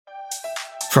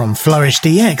From Flourish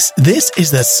DX, this is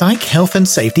the Psych Health and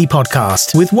Safety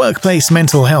Podcast. With workplace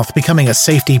mental health becoming a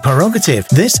safety prerogative,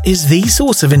 this is the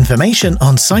source of information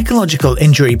on psychological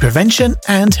injury prevention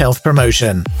and health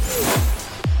promotion.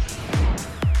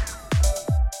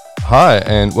 Hi,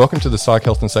 and welcome to the Psych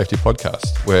Health and Safety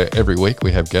Podcast, where every week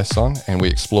we have guests on and we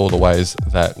explore the ways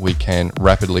that we can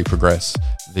rapidly progress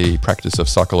the practice of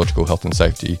psychological health and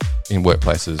safety in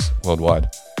workplaces worldwide.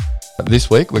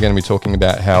 This week, we're going to be talking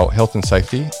about how health and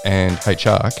safety and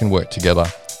HR can work together.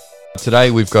 Today,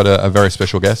 we've got a very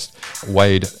special guest,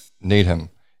 Wade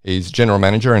Needham. He's General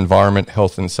Manager, Environment,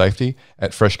 Health and Safety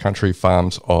at Fresh Country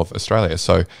Farms of Australia.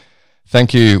 So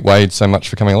thank you, Wade, so much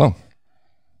for coming along.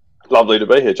 Lovely to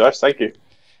be here, Joe. Thank you.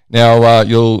 Now,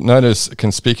 you'll notice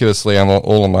conspicuously I'm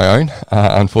all on my own.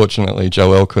 Unfortunately,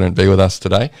 Joelle couldn't be with us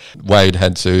today. Wade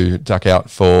had to duck out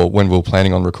for when we were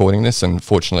planning on recording this, and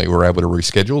fortunately we were able to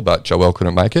reschedule, but Joelle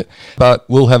couldn't make it. But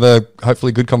we'll have a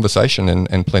hopefully good conversation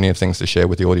and plenty of things to share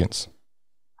with the audience.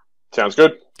 Sounds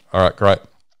good. All right, great.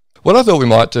 What I thought we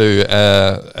might do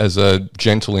as a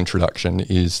gentle introduction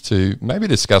is to maybe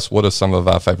discuss what are some of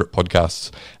our favourite podcasts.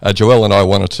 Joelle and I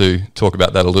wanted to talk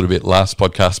about that a little bit last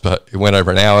podcast, but it went over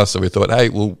an hour, so we thought, hey,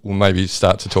 we'll maybe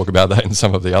start to talk about that in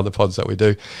some of the other pods that we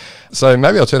do. So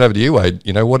maybe I'll turn over to you, Wade.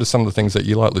 You know, what are some of the things that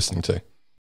you like listening to?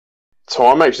 So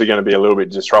I'm actually going to be a little bit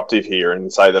disruptive here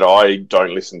and say that I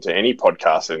don't listen to any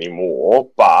podcasts anymore,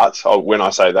 but when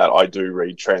I say that, I do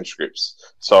read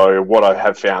transcripts. So what I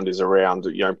have found is around,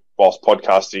 whilst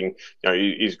podcasting,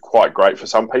 is quite great for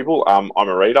some people. I'm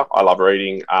a reader. I love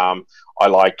reading. I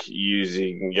like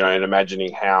using, and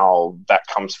imagining how that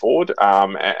comes forward.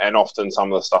 And often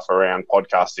some of the stuff around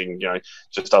podcasting,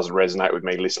 just doesn't resonate with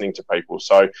me listening to people.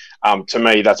 So to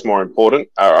me, that's more important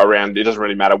around, it doesn't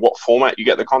really matter what format you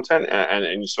get the content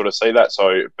and you sort of see that.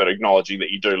 So, but acknowledging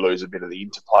that you do lose a bit of the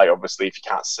interplay, obviously, if you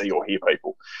can't see or hear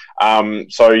people. From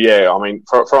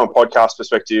a podcast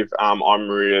perspective, I'm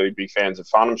really big fans of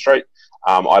Farnham Street.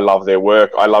 I love their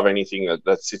work. I love anything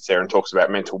that sits there and talks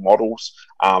about mental models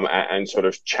and sort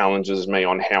of challenges me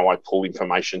on how I pull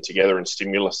information together and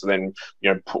stimulus, and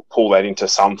then pull that into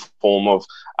some form of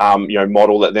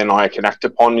model that then I can act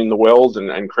upon in the world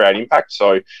and create impact.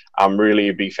 So I'm really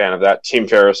a big fan of that. Tim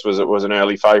Ferriss was an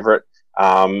early favourite.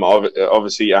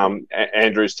 Obviously,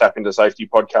 Andrew's Tap Into Safety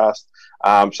podcast.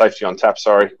 Safety on Tap,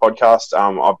 podcast.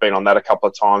 I've been on that a couple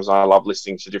of times. And I love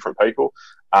listening to different people.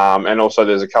 And also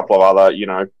there's a couple of other,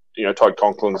 Todd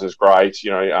Conklin's is great.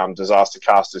 Disaster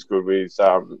Cast is good with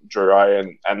Drew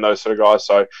Ray and those sort of guys.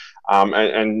 So,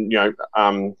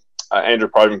 Andrew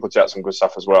Proven puts out some good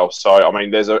stuff as well. So,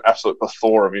 there's an absolute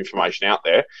plethora of information out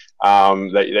there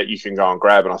that you can go and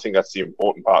grab. And I think that's the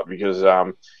important part because,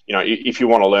 if you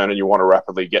want to learn and you want to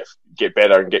rapidly get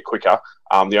better and get quicker,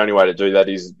 the only way to do that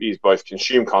is both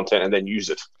consume content and then use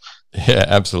it. Yeah,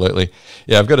 absolutely.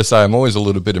 Yeah, I've got to say, I'm always a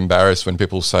little bit embarrassed when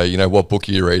people say, what book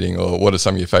are you reading or what are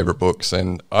some of your favourite books?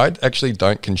 And I actually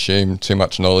don't consume too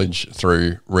much knowledge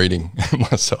through reading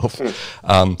myself.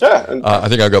 I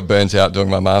think I got burnt out doing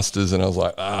my master's and I was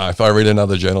like, if I read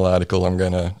another journal article, I'm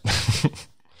going to...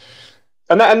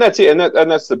 And that's it, and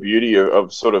that's the beauty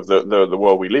of sort of the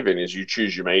world we live in is you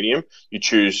choose your medium, you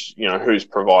choose who's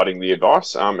providing the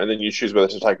advice, and then you choose whether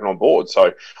to take it on board.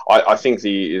 So I think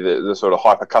the sort of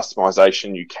hyper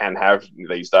customization you can have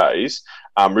these days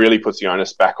really puts the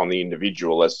onus back on the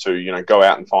individual as to go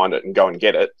out and find it and go and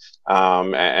get it,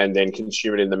 and then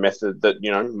consume it in the method that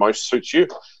most suits you.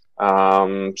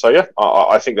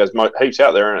 I think there's heaps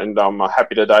out there, and I'm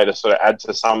happy today to sort of add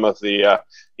to some of the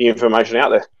information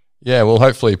out there. Yeah, well,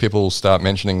 hopefully people will start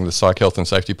mentioning the Psych Health and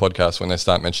Safety podcast when they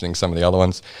start mentioning some of the other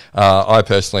ones. I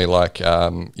personally like,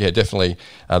 definitely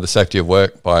The Safety of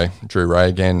Work by Drew Ray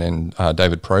again and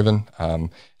David Proven,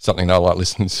 something that I like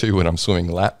listening to when I'm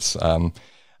swimming laps.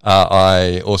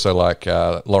 I also like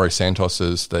Laurie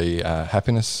Santos's The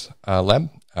Happiness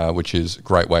Lab, which is a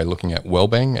great way of looking at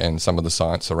wellbeing and some of the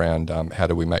science around how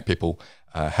do we make people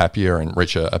happier and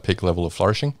reach a peak level of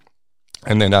flourishing.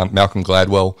 And then Malcolm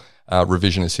Gladwell,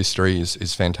 Revisionist History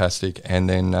is fantastic. And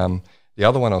then the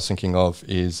other one I was thinking of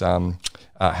is How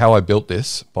I Built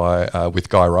This with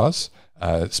Guy Raz.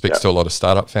 Speaks to a lot of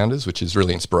startup founders, which is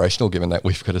really inspirational given that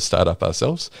we've got a startup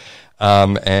ourselves.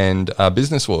 And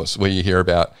Business Wars, where you hear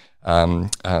about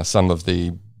some of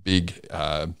the big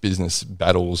business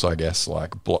battles, I guess,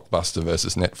 like Blockbuster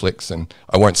versus Netflix. And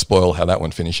I won't spoil how that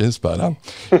one finishes, but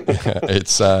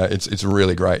it's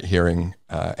really great hearing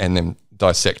and then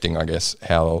dissecting, I guess,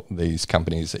 how these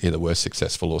companies either were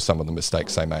successful or some of the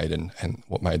mistakes they made and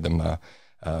what made them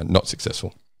not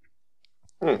successful.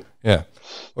 Yeah.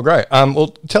 Well, great. Well,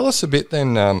 tell us a bit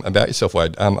then about yourself,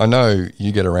 Wade. I know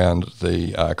you get around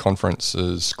the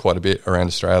conferences quite a bit around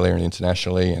Australia and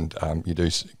internationally, and you do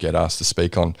get asked to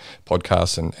speak on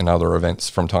podcasts and other events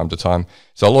from time to time.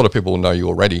 So a lot of people will know you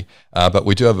already, but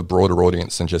we do have a broader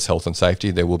audience than just health and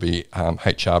safety. There will be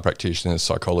HR practitioners,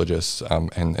 psychologists,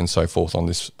 and so forth on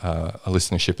this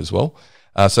listenership as well.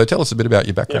 So tell us a bit about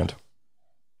your background.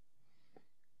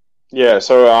 Yeah,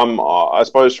 so I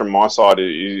suppose from my side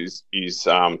is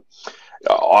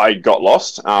I got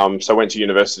lost. So I went to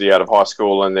university out of high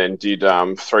school and then did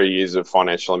 3 years of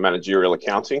financial and managerial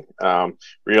accounting.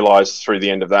 Realised through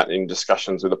the end of that in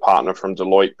discussions with a partner from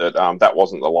Deloitte that that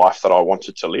wasn't the life that I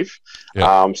wanted to live.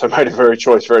 Yeah. So made a very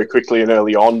choice very quickly and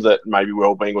early on that maybe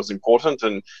wellbeing was important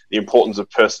and the importance of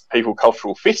people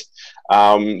cultural fit.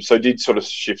 So did sort of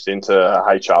shift into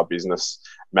HR business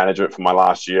management for my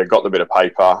last year, got the bit of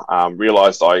paper,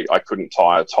 realised I couldn't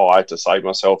tie a tie to save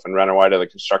myself and ran away to the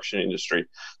construction industry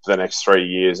for the next 3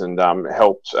 years and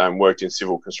helped worked in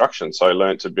civil construction. So I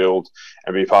learned to build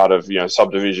and be part of,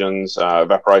 subdivisions,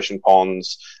 evaporation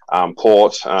ponds,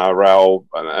 port, rail,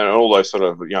 and all those sort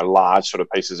of, large sort of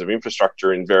pieces of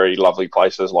infrastructure in very lovely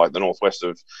places like the northwest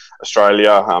of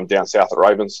Australia, down south at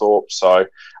Ravensthorpe. So,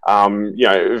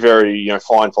 very,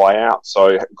 fly in, fly out.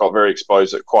 So got very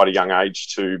exposed at quite a young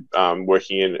age to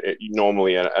working in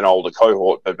normally an older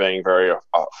cohort, but being very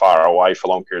far away for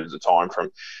long periods of time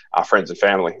from friends and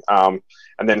family.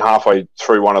 And then halfway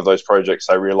through one of those projects,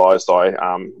 they realised I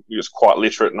was quite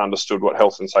literate and understood what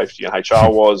health and safety and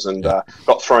HR was, and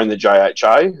got thrown the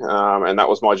JHA, and that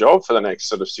was my job for the next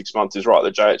sort of 6 months, is write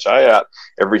the JHA out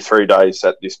every 3 days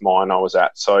at this mine I was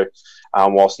at. So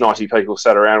whilst 90 people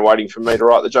sat around waiting for me to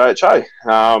write the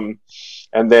JHA.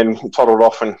 And then toddled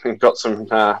off and got some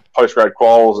postgrad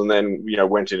quals, and then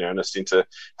went in earnest into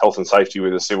health and safety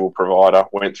with a civil provider.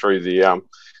 Went through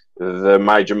the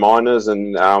major miners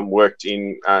and worked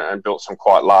in and built some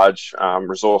quite large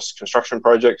resource construction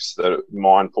projects, the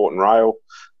mine, port and rail,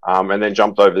 and then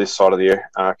jumped over this side of the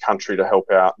country to help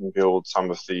out and build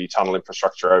some of the tunnel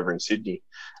infrastructure over in Sydney.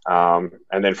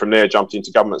 And then from there jumped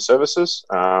into government services,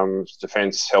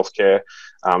 defence, healthcare,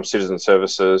 citizen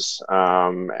services,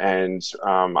 and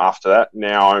after that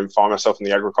now I find myself in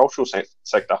the agricultural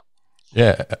sector.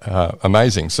 Yeah,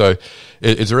 amazing. So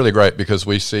it's really great because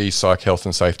we see psych health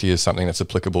and safety as something that's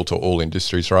applicable to all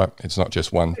industries, right? It's not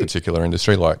just one particular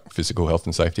industry like physical health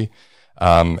and safety.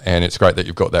 And it's great that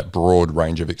you've got that broad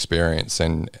range of experience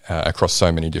and across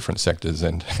so many different sectors,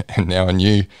 and now a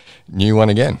new one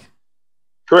again.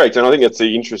 Correct, and I think it's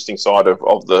the interesting side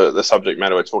of the subject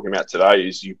matter we're talking about today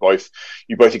is you both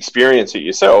experience it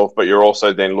yourself, but you're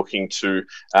also then looking to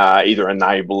either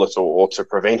enable it or to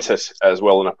prevent it as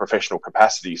well in a professional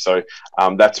capacity. So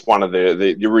that's one of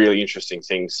the really interesting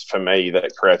things for me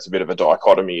that creates a bit of a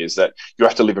dichotomy, is that you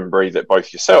have to live and breathe it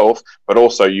both yourself, but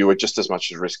also you are just as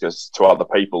much at risk as to other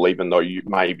people, even though you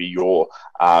maybe you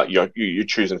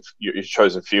chosen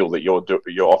field that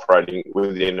you're operating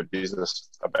within a business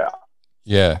about.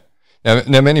 Yeah.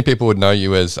 Now, many people would know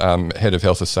you as head of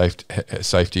health and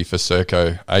safety for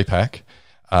Serco APAC,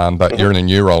 but you're in a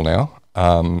new role now.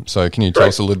 So can you tell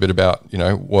us a little bit about,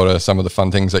 what are some of the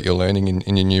fun things that you're learning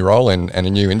in your new role and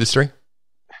a new industry?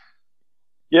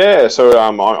 Yeah, so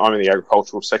I'm in the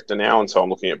agricultural sector now, and so I'm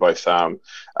looking at both farm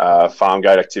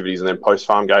gate activities and then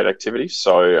post-farm gate activities.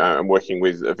 So I'm working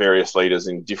with various leaders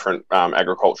in different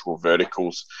agricultural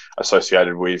verticals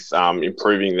associated with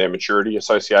improving their maturity,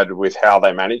 associated with how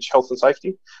they manage health and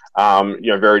safety.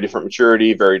 Very different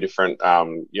maturity, very different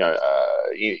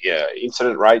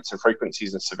incident rates and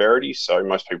frequencies and severity. So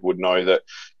most people would know that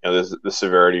there's the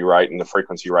severity rate and the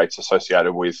frequency rates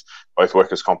associated with both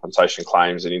workers' compensation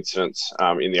claims and incidents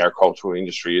in the agricultural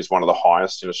industry is one of the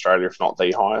highest in Australia, if not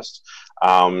the highest.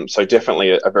 So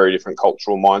definitely a very different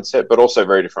cultural mindset, but also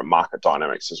very different market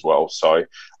dynamics as well. So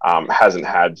hasn't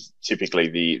had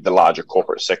typically the larger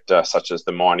corporate sector, such as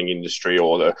the mining industry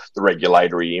or the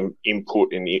regulatory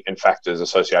input and factors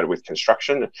associated with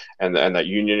construction and that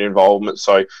union involvement.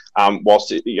 So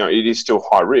whilst it is still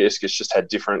high risk, it's just had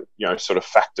different sort of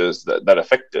factors that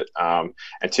affect it. And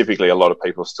typically a lot of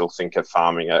people still think of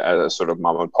farming as a sort of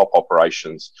mum and pop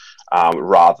operations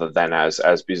rather than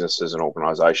as businesses and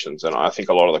organisations. And I think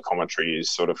a lot of the commentary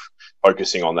is sort of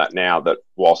focusing on that now, that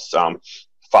whilst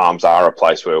farms are a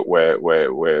place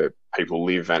where people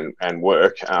live and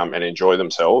work and enjoy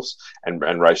themselves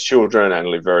and raise children and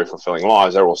live very fulfilling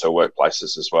lives, they're also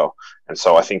workplaces as well. And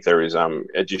so I think there is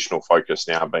additional focus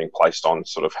now being placed on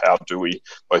sort of how do we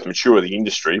both mature the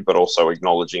industry, but also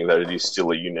acknowledging that it is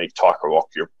still a unique type of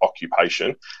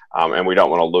occupation. And we don't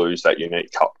want to lose that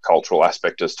unique cultural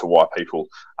aspect as to why people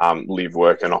live,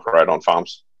 work and operate on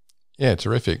farms. Yeah,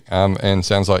 terrific. And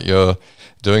sounds like you're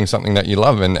doing something that you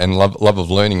love and love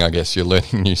of learning, I guess. You're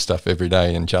learning new stuff every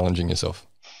day and challenging yourself.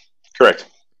 Correct.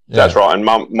 Yeah. That's right. And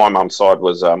my mum's side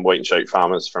was wheat and sheep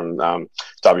farmers from WA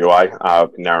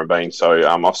in Narrabeen. So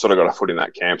I've sort of got a foot in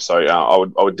that camp. So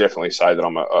I would definitely say that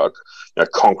I'm a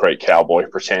concrete cowboy,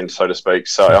 pretend, so to speak.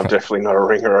 So I'm definitely not a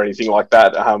ringer or anything like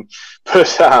that.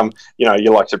 But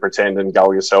you like to pretend and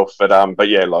gull yourself. But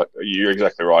yeah, like you're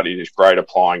exactly right. It is great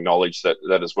applying knowledge that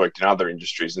has worked in other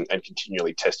industries and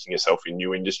continually testing yourself in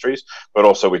new industries, but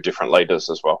also with different leaders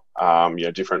as well.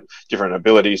 Different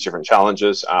abilities, different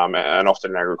challenges, and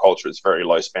often in agriculture, it's very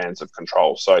low spans of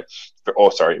control. So,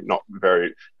 not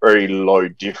very, very low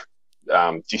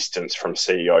distance from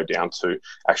CEO down to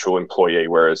actual employee,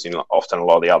 whereas in often a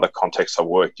lot of the other contexts I've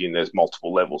worked in, there's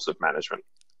multiple levels of management.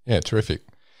 Yeah, terrific.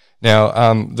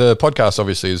 Now, the podcast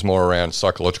obviously is more around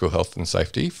psychological health and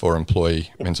safety for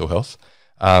employee mental health.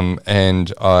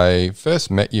 And I first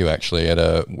met you actually at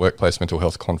a workplace mental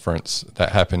health conference that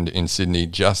happened in Sydney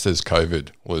just as COVID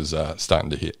was starting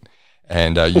to hit.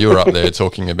 And you were up there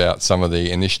talking about some of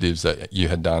the initiatives that you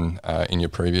had done in your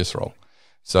previous role.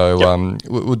 So yep.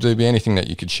 Would there be anything that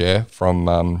you could share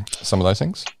from some of those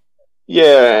things?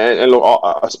 Yeah, and look,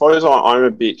 I suppose I'm a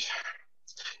bit...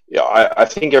 Yeah, I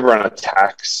think everyone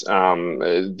attacks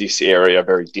this area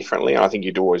very differently. And I think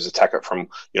you'd always attack it from,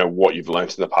 what you've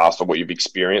learned in the past or what you've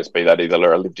experienced, be that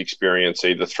either a lived experience,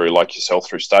 either through, like yourself,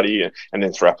 through study and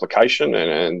then through application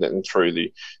and then through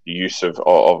the use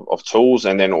of tools.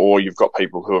 And then, or you've got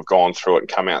people who have gone through it and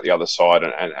come out the other side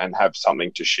and have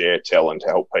something to share, tell, and to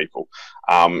help people.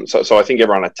 So I think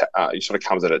everyone sort of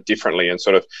comes at it differently. And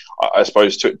sort of, I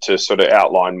suppose, to sort of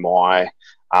outline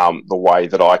the way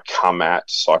that I come at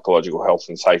psychological health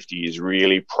and safety is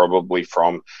really probably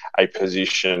from a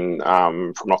position,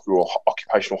 from an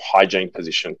occupational hygiene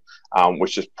position,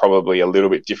 which is probably a little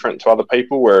bit different to other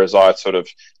people, whereas I sort of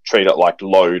treat it like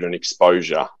load and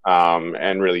exposure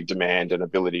and really demand an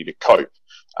ability to cope.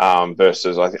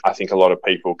 Versus I think a lot of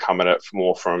people come at it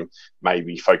more from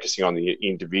maybe focusing on the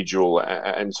individual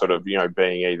and sort of,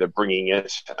 being either bringing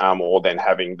it or then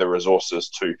having the resources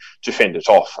to fend it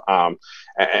off.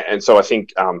 And so I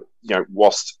think,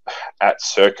 whilst at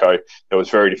Serco, there was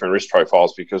very different risk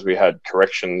profiles because we had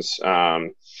corrections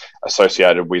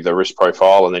associated with a risk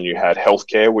profile, and then you had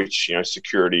healthcare, which,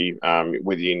 security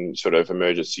within sort of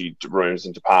emergency rooms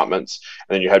and departments,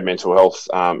 and then you had mental health,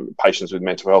 patients with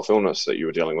mental health illness that you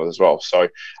were dealing with as well. So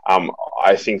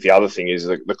I think the other thing is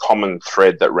the common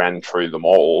thread that ran through them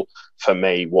all for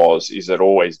me is that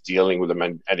always dealing with them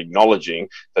and acknowledging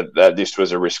that this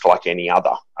was a risk like any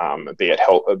other, be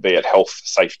it health,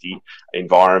 safety,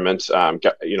 environment,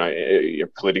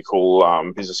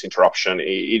 political, business interruption.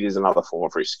 It is another form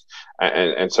of risk,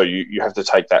 and so you have to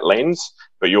take that lens,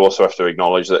 but you also have to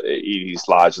acknowledge that it is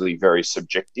largely very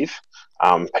subjective.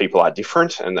 People are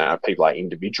different and people are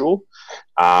individual.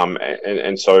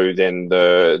 And so then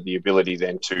the ability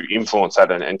then to influence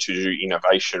that and to do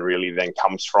innovation really then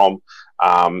comes from,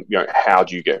 how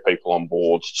do you get people on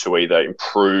board to either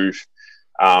improve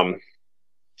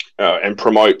and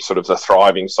promote sort of the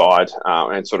thriving side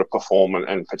and sort of perform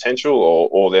and potential,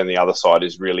 or then the other side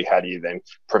is really how do you then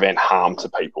prevent harm to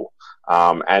people.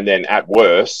 And then at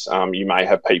worst, you may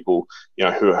have people,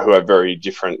 who have very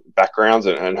different backgrounds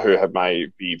and who may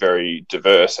be very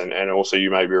diverse. And also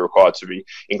you may be required to be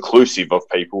inclusive of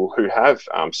people who have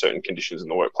certain conditions in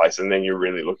the workplace. And then you're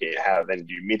really looking at how then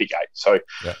do you mitigate. So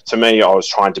To me, I was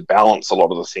trying to balance a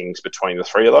lot of the things between the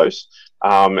three of those.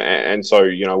 And so,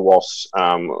 whilst,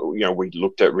 we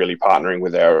looked at really partnering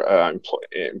with our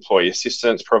employee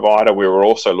assistance provider, we were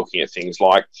also looking at things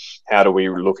like how do we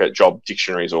look at job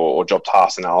dictionaries or job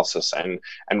task analysis,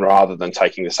 and rather than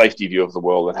taking the safety view of the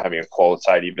world and having a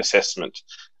qualitative assessment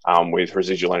with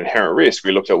residual and inherent risk,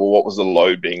 we looked at, what was the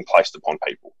load being placed upon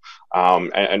people,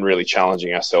 and really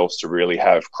challenging ourselves to really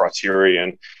have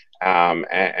criterion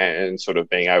and sort of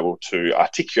being able to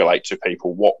articulate to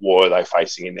people what were they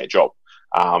facing in their job.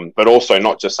 But also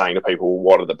not just saying to people,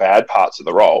 what are the bad parts of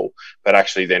the role, but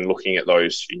actually then looking at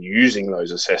those and using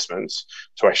those assessments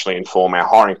to actually inform our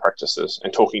hiring practices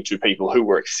and talking to people who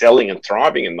were excelling and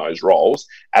thriving in those roles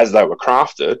as they were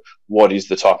crafted. what is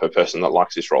the type of person that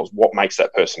likes this role? What makes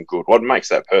that person good? What makes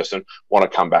that person want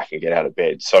to come back and get out of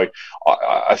bed? So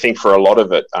I think for a lot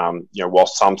of it, while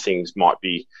some things might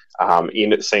be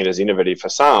seen as innovative for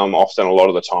some, often a lot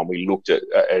of the time we looked at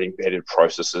embedded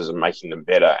processes and making them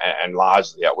better, and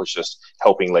largely that was just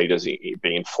helping leaders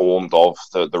be informed of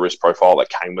the risk profile that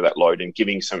came with that load, and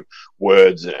giving some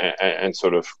words and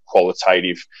sort of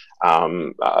qualitative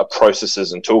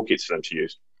processes and toolkits for them to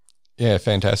use. Yeah,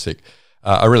 fantastic.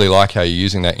 I really like how you're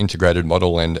using that integrated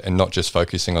model and not just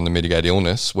focusing on the mitigate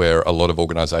illness, where a lot of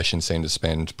organisations seem to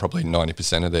spend probably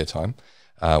 90% of their time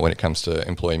when it comes to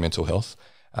employee mental health,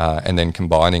 and then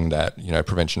combining that,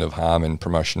 prevention of harm and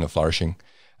promotion of flourishing.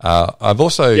 I've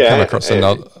also come across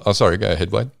another... Oh, sorry, go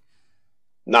ahead, Wade.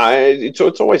 No, it's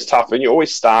always tough, and you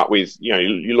always start with,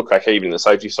 you look like even the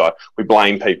safety side, we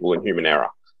blame people in human error.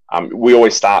 We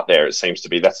always start there, it seems to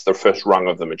be. That's the first rung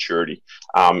of the maturity.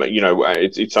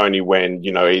 It's only when,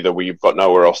 either we've got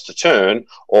nowhere else to turn,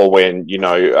 or when,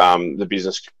 the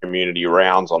business community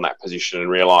rounds on that position and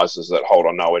realises that, hold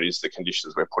on, no, it is the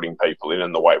conditions we're putting people in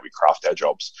and the way we craft our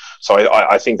jobs. So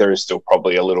I think there is still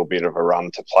probably a little bit of a run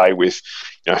to play with,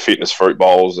 fitness fruit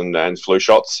bowls and flu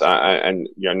shots, and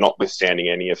notwithstanding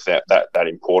any of that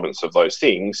importance of those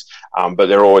things, but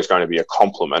they're always going to be a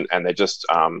complement, and they're just,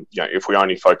 if we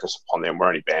only focus upon them, we're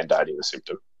only band-aiding the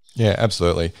symptom. Yeah,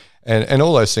 absolutely. And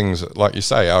all those things, like you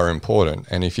say, are important.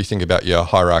 And if you think about your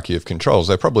hierarchy of controls,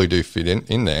 they probably do fit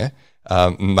in there.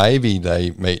 Maybe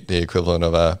they meet the equivalent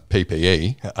of a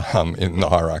PPE in the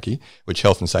hierarchy, which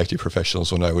health and safety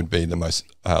professionals will know would be the most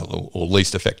or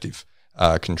least effective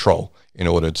control in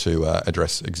order to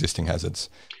address existing hazards.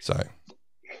 So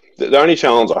the only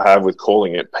challenge I have with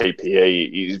calling it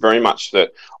PPE is very much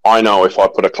that I know if I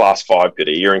put a class 5 bit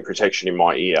of hearing protection in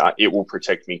my ear, it will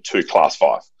protect me to class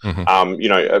 5.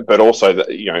 Mm-hmm. But also that,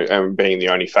 and being the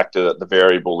only factor that the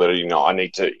variable that, I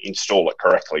need to install it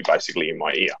correctly, basically in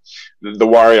my ear. The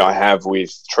worry I have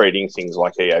with treating things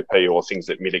like EAP or things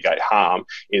that mitigate harm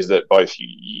is that both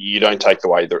you don't take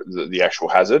away the actual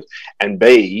hazard, and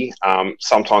B,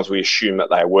 sometimes we assume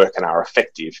that they work and are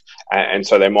effective. And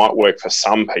so they might work for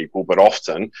some people, but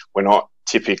often we're not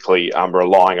typically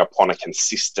relying upon a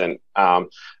consistent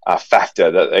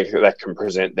factor that can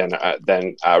present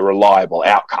then a reliable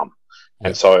outcome. Yeah.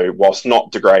 And so whilst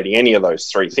not degrading any of those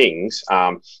three things,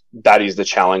 that is the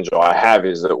challenge I have,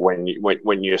 is that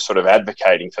when you're sort of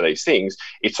advocating for these things,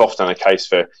 it's often a case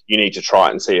for you need to try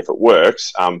it and see if it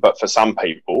works. But for some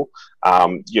people,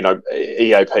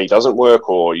 EAP doesn't work,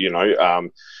 or,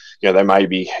 they may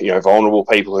be, vulnerable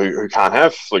people who can't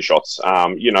have flu shots,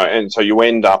 and so you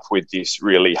end up with this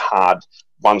really hard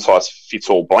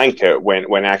one-size-fits-all blanket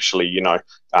when actually,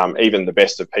 even the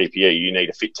best of PPE, you need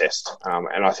a fit test.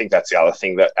 And I think that's the other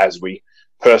thing that as we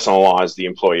personalise the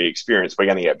employee experience, we're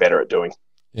going to get better at doing.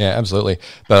 Yeah, absolutely.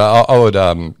 But I would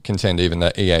contend even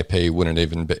that EAP wouldn't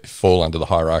even fall under the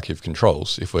hierarchy of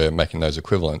controls if we're making those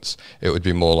equivalents. It would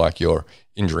be more like your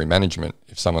injury management.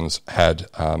 If someone's had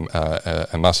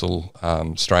a muscle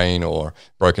strain or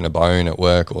broken a bone at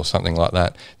work or something like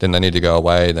that, then they need to go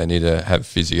away, they need to have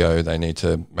physio, they need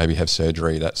to maybe have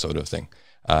surgery, that sort of thing,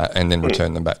 and then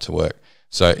return them back to work.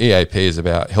 So EAP is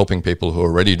about helping people who are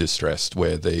already distressed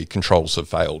where the controls have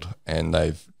failed and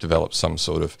they've developed some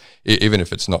sort of, even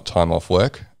if it's not time off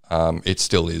work, it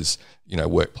still is,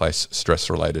 workplace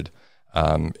stress-related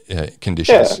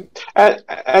conditions. Yeah,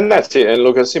 and that's it. And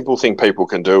look, a simple thing people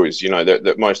can do is,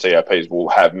 that most EAPs will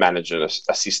have manager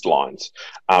assist lines,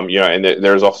 and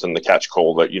there is often the catch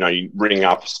call that, you ring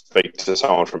up, speak to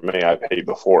someone from EAP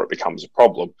before it becomes a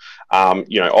problem.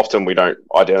 Often we don't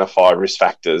identify risk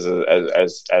factors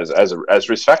as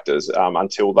risk factors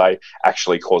until they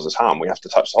actually cause us harm. We have to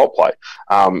touch the hot plate.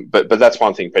 But that's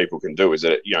one thing people can do, is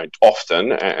that,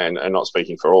 often, and not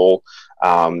speaking for all,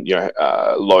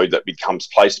 load that becomes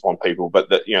placed upon people, but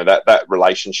that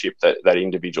relationship that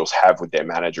individuals have with their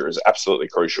manager is absolutely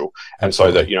crucial. And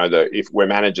absolutely. So that, if where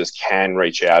managers can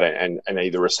reach out and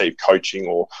either receive coaching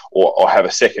or have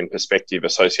a second perspective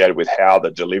associated with how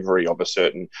the delivery of a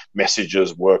certain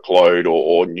messages, workload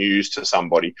or news to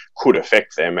somebody could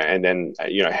affect them, and then,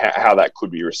 how that could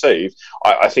be received.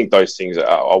 I think those things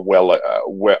are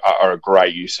a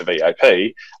great use of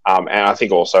EAP. And I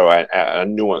think also a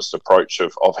nuanced approach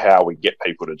of how we get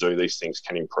people to do these things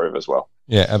can improve as well.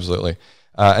 Yeah, absolutely.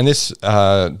 And this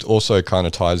also kind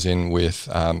of ties in with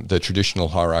the traditional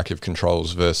hierarchy of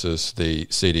controls versus the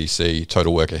CDC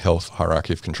total worker health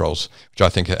hierarchy of controls, which I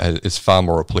think is far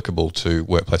more applicable to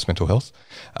workplace mental health.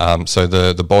 So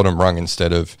the bottom rung,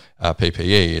 instead of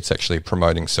PPE, it's actually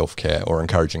promoting self-care or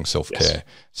encouraging self-care. Yes.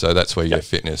 So that's where your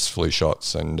fitness, flu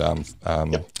shots, and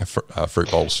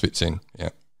fruit bowls fits in. Yeah.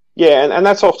 Yeah, and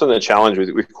that's often the challenge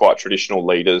with quite traditional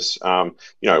leaders. Well,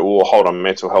 hold on,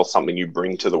 mental health, something you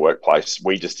bring to the workplace.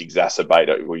 We just exacerbate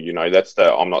it. Well, that's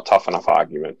the I'm not tough enough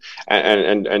argument.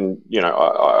 And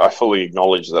I fully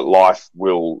acknowledge that life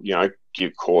will,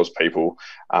 cause people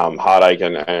heartache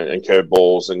and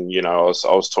curveballs. And,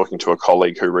 I was talking to a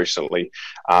colleague who recently,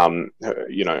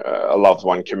 a loved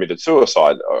one committed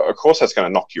suicide. Of course, that's going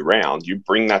to knock you around. You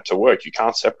bring that to work. You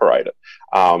can't separate it.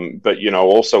 But,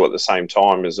 also at the same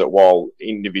time is that while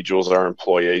individuals are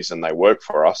employees and they work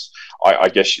for us, I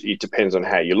guess it depends on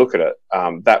how you look at it.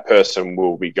 That person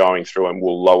will be going through and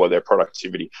will lower their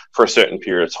productivity for a certain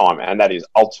period of time. And that is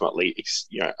ultimately,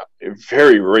 a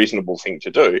very reasonable thing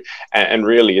to do. And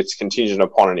really, it's contingent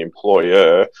upon an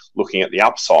employer looking at the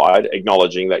upside,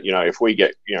 acknowledging that, if we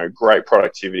get, great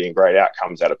productivity and great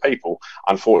outcomes out of people,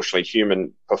 unfortunately,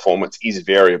 human performance is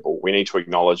variable. We need to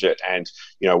acknowledge it. And,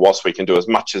 whilst we can do as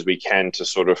much as we can to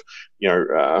sort of,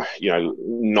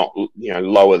 not,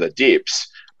 lower the dips,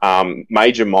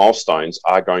 major milestones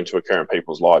are going to occur in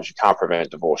people's lives. You can't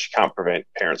prevent divorce. You can't prevent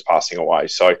parents passing away.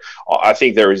 So I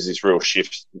think there is this real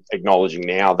shift acknowledging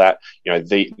now that,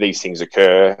 these things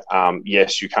occur.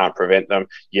 Yes, you can't prevent them.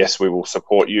 Yes, we will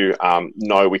support you.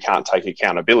 No, we can't take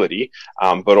accountability.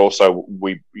 But also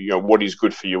what is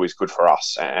good for you is good for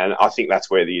us. And I think that's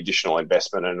where the additional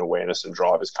investment and awareness and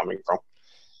drive is coming from.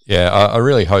 Yeah, I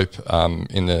really hope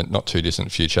in the not too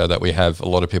distant future that we have a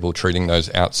lot of people treating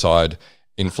those outside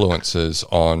influences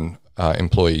on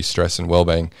employee stress and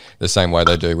well-being the same way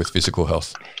they do with physical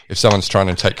health. If someone's trying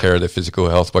to take care of their physical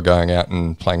health by going out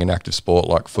and playing an active sport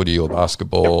like footy or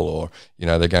basketball, or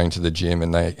they're going to the gym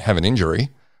and they have an injury,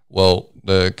 well,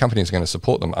 the company is going to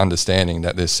support them, understanding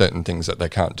that there's certain things that they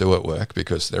can't do at work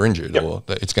because they're injured, or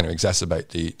that it's going to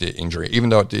exacerbate the injury, even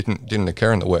though it didn't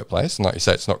occur in the workplace. And like you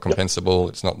say, it's not compensable,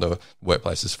 it's not the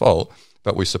workplace's fault.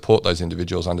 But we support those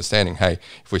individuals, understanding, hey,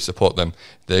 if we support them,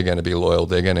 they're going to be loyal.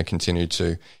 They're going to continue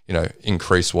to,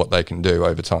 increase what they can do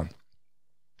over time.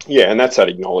 Yeah, and that's that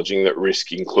acknowledging that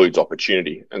risk includes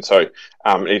opportunity. And so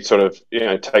it sort of,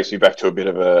 takes me back to a bit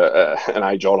of an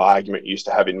age-old argument used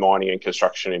to have in mining and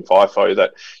construction in FIFO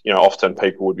that, often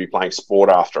people would be playing sport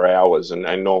after hours and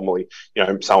normally,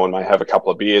 someone may have a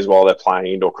couple of beers while they're playing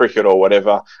indoor cricket or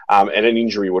whatever, and an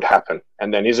injury would happen.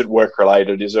 And then is it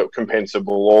work-related? Is it compensable?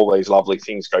 All these lovely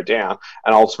things go down.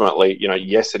 And ultimately,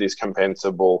 yes, it is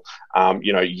compensable.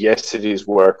 Yes, it is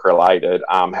work-related.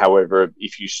 However,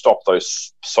 if you stop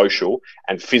those social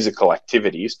and physical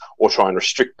activities or try and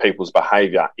restrict people's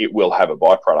behaviour, it will have a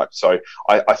byproduct. So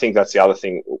I think that's the other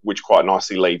thing which quite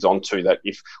nicely leads on to that.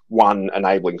 If one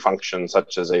enabling function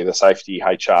such as either safety,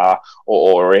 HR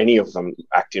or any of them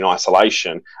act in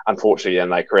isolation, unfortunately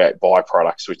then they create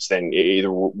byproducts which then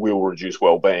either will reduce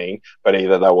well-being, but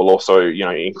either they will also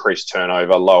increase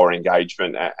turnover, lower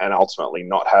engagement, and ultimately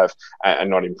not have and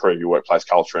not improve your workplace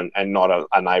culture and not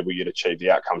enable you to achieve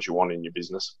the outcomes you want in your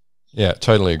business. Yeah,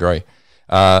 totally agree.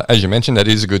 As you mentioned, that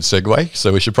is a good segue.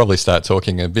 So we should probably start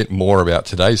talking a bit more about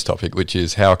today's topic, which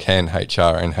is how can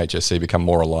HR and HSC become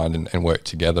more aligned and work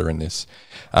together in this.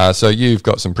 So you've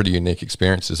got some pretty unique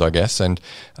experiences, I guess, and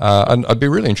I'd be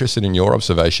really interested in your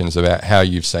observations about how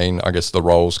you've seen, I guess, the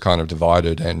roles kind of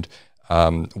divided and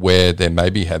where there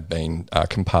maybe have been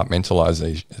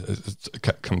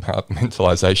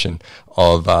compartmentalization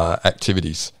of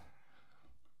activities.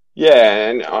 Yeah,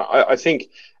 and I think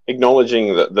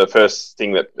acknowledging that the first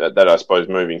thing that I suppose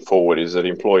moving forward is that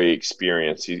employee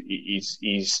experience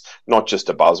is not just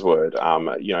a buzzword.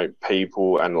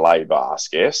 People and labour are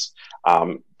scarce.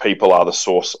 People are the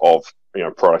source of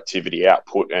productivity,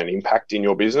 output, and impact in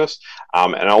your business,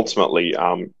 and ultimately.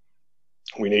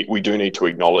 We do need to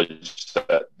acknowledge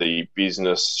that the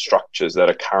business structures that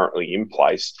are currently in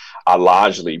place are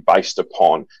largely based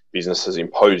upon businesses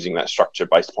imposing that structure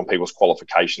based upon people's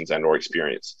qualifications and or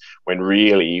experience, when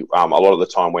really a lot of the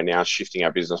time we're now shifting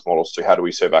our business models to how do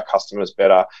we serve our customers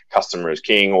better, customer is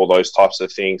king, all those types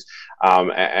of things,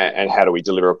 and how do we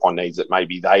deliver upon needs that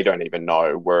maybe they don't even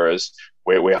know, whereas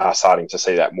we are starting to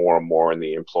see that more and more in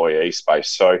the employee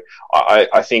space. So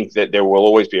I think that there will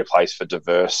always be a place for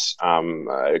diverse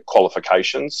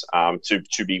qualifications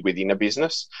to be within a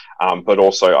business. But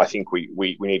also I think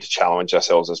we need to challenge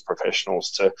ourselves as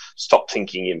professionals to stop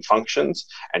thinking in functions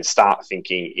and start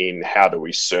thinking in how do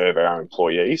we serve our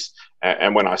employees.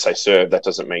 And when I say serve, that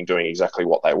doesn't mean doing exactly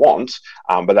what they want,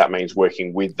 but that means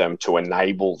working with them to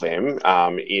enable them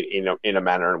in a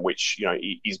manner in which, you know,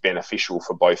 is beneficial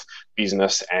for both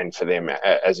business and for them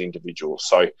as individuals.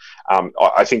 So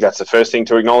I think that's the first thing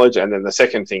to acknowledge. And then the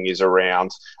second thing is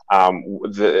around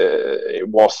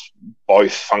whilst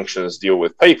both functions deal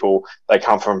with people, they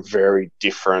come from very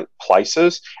different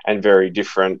places and very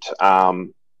different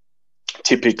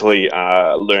typically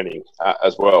learning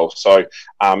as well. So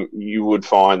you would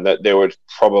find that there would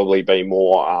probably be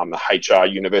more HR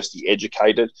university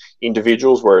educated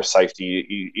individuals, whereas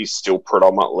safety is still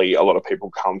predominantly a lot of people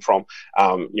come from,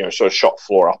 you know, sort of shop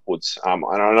floor upwards. And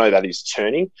I know that is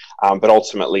turning, but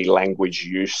ultimately language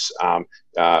use,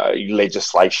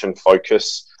 legislation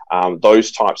focus,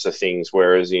 those types of things,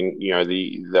 whereas in, you know,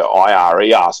 the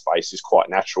IR/ER space is quite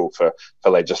natural for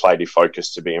legislative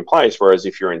focus to be in place, whereas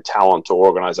if you're in talent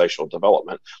or organisational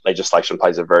development, legislation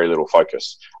plays a very little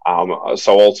focus.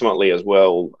 So ultimately as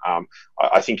well,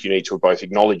 I think you need to both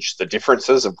acknowledge the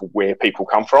differences of where people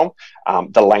come from,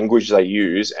 the language they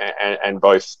use, and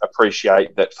both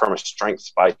appreciate that from a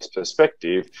strengths-based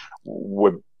perspective,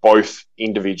 both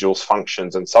individuals'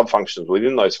 functions and sub-functions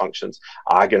within those functions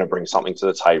are going to bring something to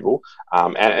the table.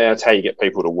 And that's how you get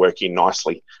people to work in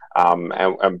nicely.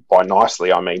 And by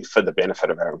nicely, I mean for the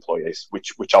benefit of our employees,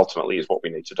 which ultimately is what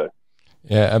we need to do.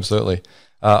 Yeah, absolutely.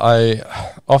 I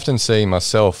often see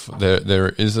myself, there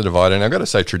is a divide, and I've got to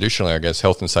say traditionally, I guess,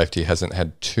 health and safety hasn't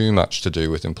had too much to do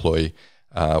with employee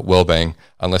well-being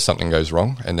unless something goes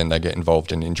wrong, and then they get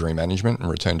involved in injury management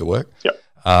and return to work. Yep.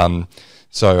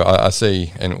 So I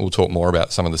see, and we'll talk more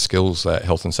about some of the skills that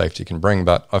health and safety can bring,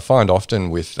 but I find often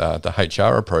with the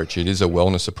HR approach, it is a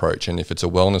wellness approach. And if it's a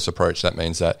wellness approach, that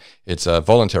means that it's a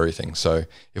voluntary thing. So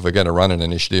if we're going to run an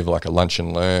initiative like a lunch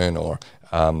and learn, or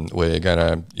we're going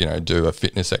to, you know, do a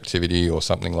fitness activity or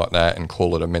something like that and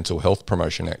call it a mental health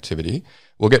promotion activity,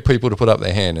 we'll get people to put up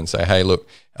their hand and say, hey, look,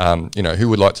 you know, who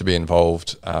would like to be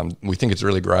involved? We think it's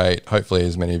really great. Hopefully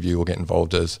as many of you will get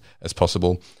involved as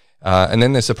possible. And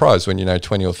then they're surprised when, you know,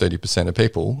 20 or 30% of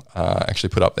people actually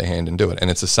put up their hand and do it. And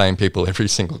it's the same people every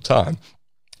single time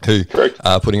who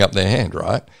are putting up their hand,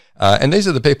 right? And these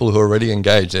are the people who are already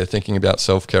engaged. They're thinking about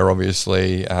self-care,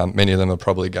 obviously. Many of them are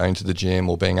probably going to the gym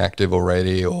or being active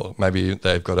already, or maybe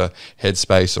they've got a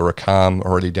Headspace or a Calm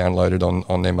already downloaded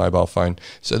on their mobile phone.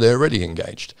 So they're already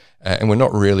engaged. And we're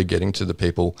not really getting to the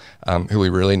people who we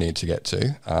really need to get to,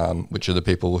 which are the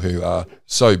people who are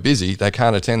so busy they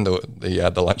can't attend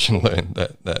the lunch and learn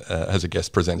that has a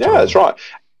guest presenter. Yeah, that's right.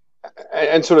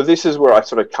 And sort of this is where I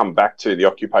sort of come back to the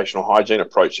occupational hygiene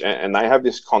approach. And they have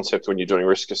this concept when you're doing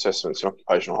risk assessments in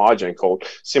occupational hygiene called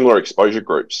similar exposure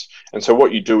groups. And so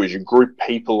what you do is you group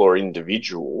people or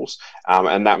individuals,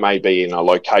 and that may be in a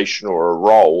location or a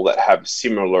role that have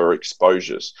similar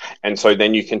exposures. And so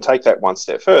then you can take that one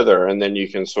step further, and then you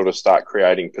can sort of start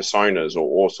creating personas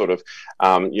or sort of,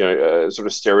 sort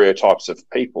of stereotypes of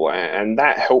people. And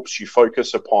that helps you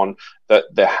focus upon that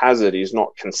the hazard is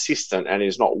not consistent and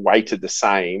is not weighted the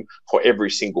same for every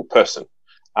single person,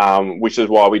 which is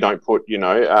why we don't put,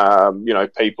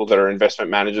 people that are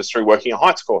investment managers through working a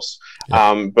heights course,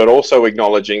 but also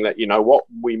acknowledging that, you know what,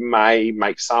 we may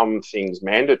make some things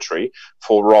mandatory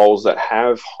for roles that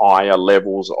have higher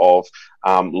levels of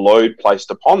load placed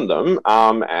upon them,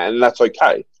 and that's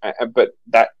okay. But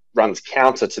that runs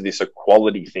counter to this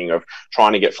equality thing of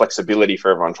trying to get flexibility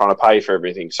for everyone, trying to pay for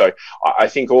everything. So I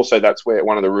think also that's where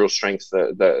one of the real strengths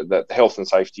that the health and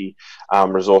safety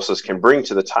resources can bring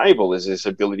to the table is this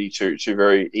ability to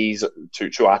very easy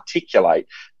to articulate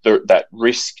that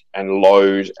risk and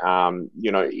load,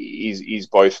 is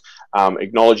both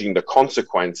acknowledging the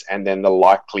consequence and then the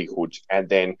likelihood, and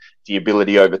then the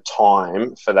ability over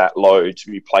time for that load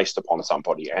to be placed upon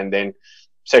somebody. And then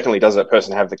secondly, does that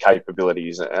person have the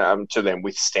capabilities to then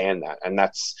withstand that? And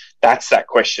that's that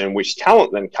question which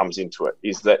talent then comes into it,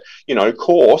 is that, of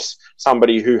course,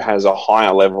 somebody who has a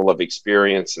higher level of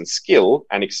experience and skill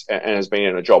and has been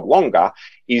in a job longer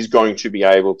is going to be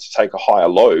able to take a higher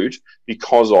load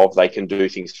because of they can do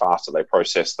things faster, they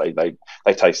process, they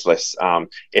take less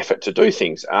effort to do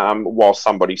things, while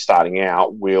somebody starting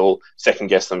out will second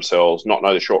guess themselves, not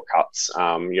know the shortcuts,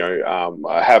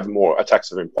 have more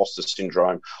attacks of imposter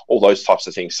syndrome, all those types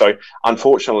of things. So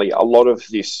unfortunately, a lot of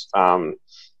this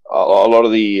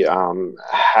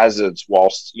hazards,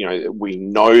 whilst we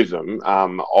know them,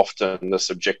 often the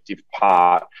subjective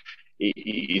part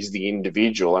is the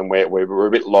individual, and we're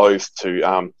a bit loath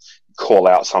to call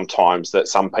out sometimes that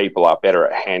some people are better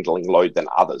at handling load than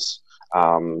others.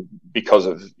 because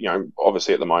of,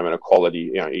 obviously at the moment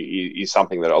equality, is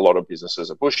something that a lot of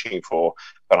businesses are pushing for,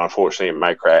 but unfortunately it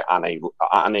may create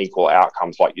unequal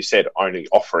outcomes, like you said, only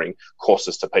offering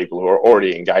courses to people who are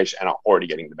already engaged and are already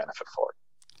getting the benefit for it.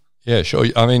 Yeah, sure.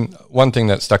 I mean, one thing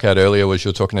that stuck out earlier was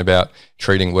you're talking about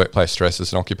treating workplace stress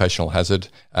as an occupational hazard,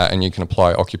 and you can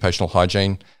apply occupational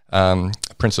hygiene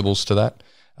principles to that.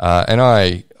 And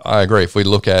I agree. If we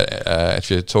look at, if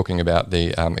you're talking about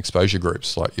the exposure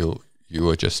groups like you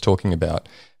were just talking about,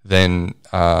 then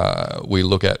we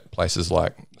look at places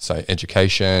like, say,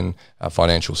 education,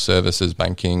 financial services,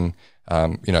 banking.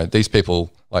 These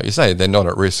people, like you say, they're not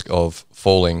at risk of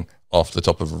falling off the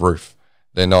top of a roof.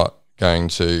 They're not going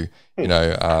to,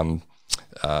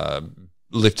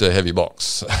 lift a heavy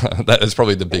box. That is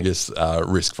probably the biggest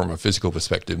risk from a physical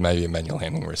perspective, maybe a manual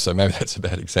handling risk. So maybe that's a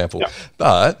bad example. Yeah.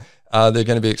 But they're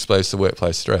going to be exposed to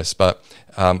workplace stress. But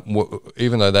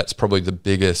even though that's probably the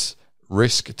biggest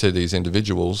risk to these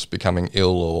individuals becoming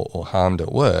ill or harmed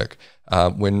at work,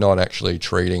 we're not actually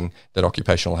treating that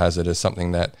occupational hazard as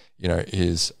something that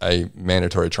is a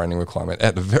mandatory training requirement.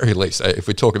 At the very least, if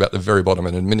we talk about the very bottom,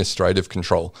 an administrative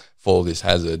control for this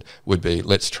hazard would be,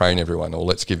 let's train everyone, or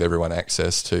let's give everyone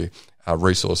access to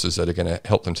resources that are going to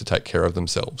help them to take care of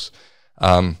themselves.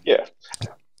 Yeah.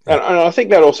 And I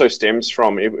think that also stems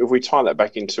from, if we tie that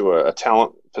back into a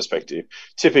talent perspective,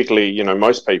 typically,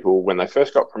 most people, when they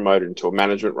first got promoted into a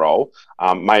management role,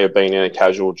 may have been in a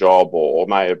casual job or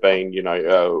may have been,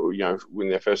 in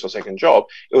their first or second job.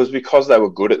 It was because they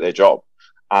were good at their job.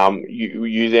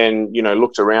 You then,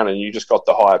 looked around and you just got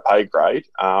the higher pay grade.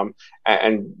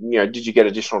 And did you get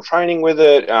additional training with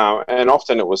it? And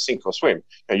often it was sink or swim.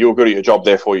 You're good at your job,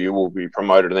 therefore you will be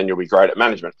promoted and then you'll be great at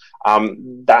management.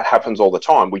 That happens all the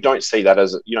time. We don't see that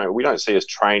as, we don't see as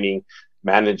training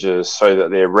managers so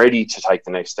that they're ready to take the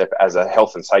next step as a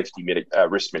health and safety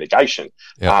risk mitigation.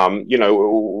 Yeah.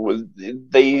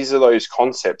 These are those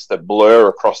concepts that blur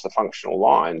across the functional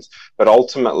lines, but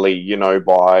ultimately,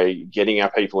 by getting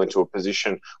our people into a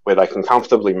position where they can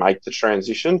comfortably make the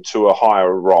transition to a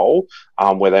higher role,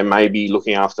 where they may be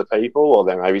looking after people or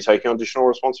they may be taking on additional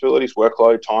responsibilities,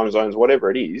 workload, time zones,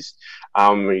 whatever it is,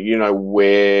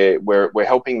 we're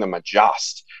helping them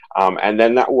adjust. And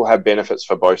then that will have benefits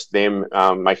for both them,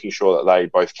 making sure that they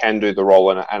both can do the role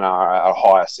and are at a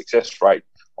higher success rate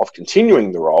of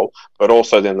continuing the role, but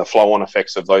also then the flow-on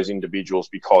effects of those individuals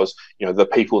because, the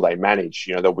people they manage,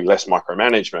 there'll be less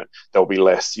micromanagement, there'll be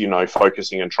less,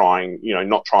 focusing and trying,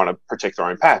 not trying to protect their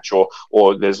own patch,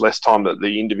 or there's less time that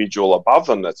the individual above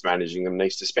them that's managing them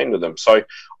needs to spend with them. So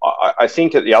I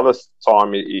think at the other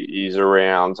time is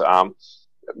around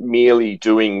merely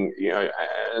doing,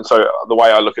 and so the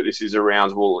way I look at this is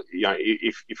around, well,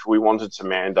 if we wanted to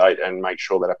mandate and make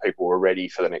sure that our people were ready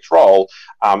for the next role,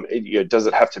 does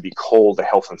it have to be called a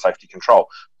health and safety control?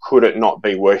 Could it not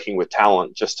be working with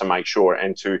talent just to make sure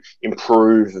and to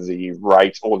improve the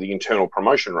rate or the internal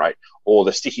promotion rate or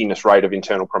the stickiness rate of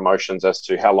internal promotions as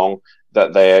to how long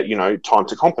that they're, time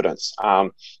to competence?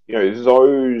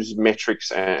 Those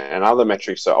metrics and other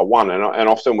metrics are one. And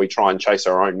often we try and chase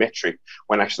our own metric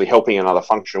when actually helping another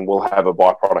function will have a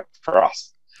byproduct for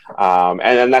us.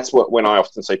 And that's when I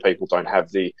often see people don't have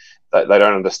they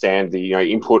don't understand the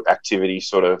input activity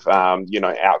sort of,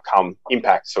 outcome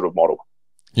impact sort of model.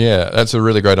 Yeah, that's a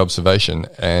really great observation,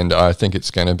 and I think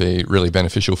it's going to be really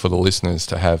beneficial for the listeners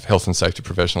to have health and safety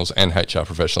professionals and HR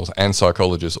professionals and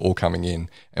psychologists all coming in,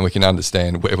 and we can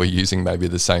understand where we're using maybe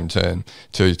the same term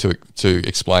to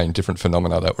explain different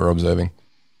phenomena that we're observing.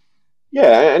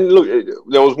 Yeah, and look,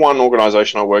 there was one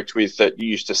organisation I worked with that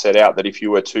used to set out that if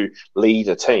you were to lead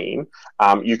a team,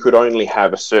 you could only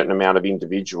have a certain amount of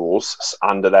individuals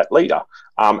under that leader.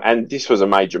 And this was a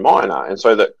major minor. And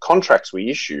so the contracts we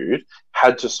issued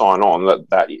had to sign on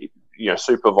that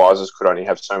supervisors could only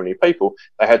have so many people.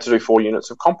 They had to do 4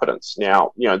 units of competence.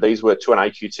 Now, these were to an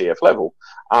AQTF level.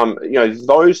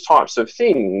 Those types of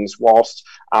things, whilst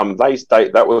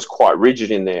that was quite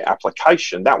rigid in their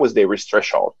application, that was their risk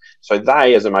threshold. So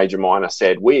they, as a major minor,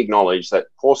 said, we acknowledge that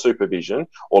poor supervision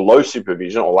or low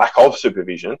supervision or lack of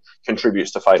supervision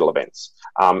contributes to fatal events.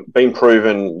 Been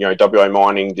proven, WA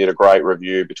Mining did a great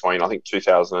review between, I think,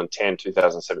 2010,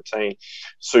 2017,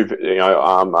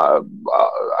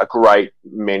 a great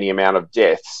many amount of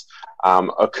deaths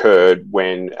occurred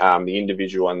when the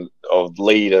individual of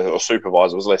leader or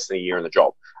supervisor was less than a year in the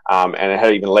job, and it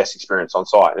had even less experience on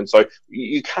site. And so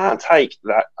you can't take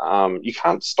that, you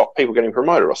can't stop people getting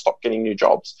promoted or stop getting new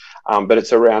jobs, but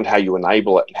it's around how you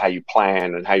enable it and how you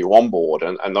plan and how you onboard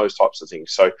and those types of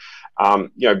things. So,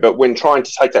 but when trying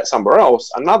to take that somewhere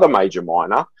else, another major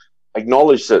minor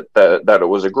acknowledged that it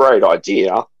was a great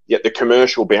idea, yet the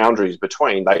commercial boundaries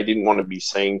between, they didn't want to be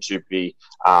seen to be,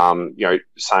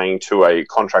 saying to a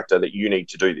contractor that you need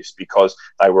to do this, because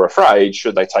they were afraid,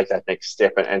 should they take that next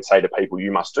step and say to people,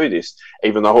 you must do this,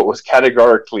 even though it was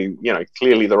categorically,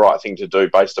 clearly the right thing to do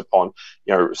based upon,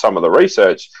 some of the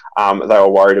research, they were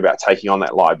worried about taking on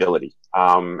that liability.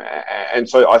 And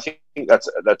so I think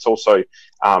that's also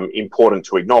important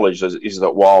to acknowledge is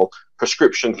that while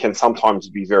prescription can sometimes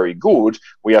be very good,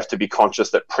 we have to be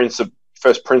conscious that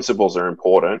first principles are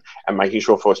important, and making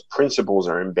sure first principles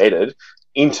are embedded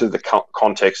into the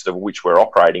context of which we're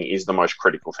operating is the most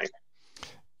critical thing.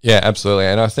 Yeah, absolutely.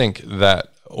 And I think that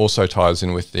also ties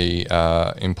in with the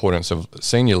importance of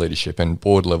senior leadership and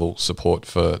board level support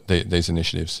for these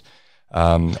initiatives.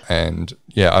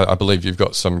 I believe you've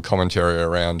got some commentary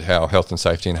around how health and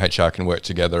safety and HR can work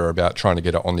together about trying to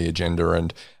get it on the agenda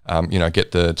and,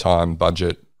 get the time,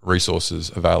 budget,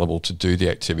 resources available to do the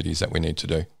activities that we need to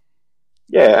do.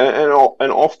 Yeah,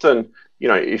 and often,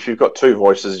 if you've got two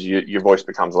voices, your voice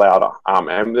becomes louder.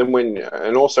 And then when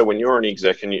you're an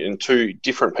exec and two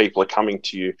different people are coming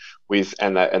to you with,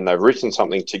 and they've written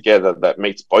something together that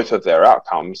meets both of their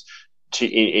outcomes,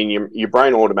 your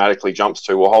brain automatically jumps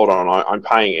to, well, hold on, I'm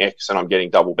paying X and I'm getting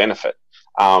double benefit.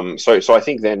 So I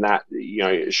think then that,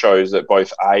 shows that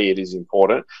both A, it is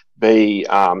important, B,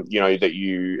 that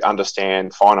you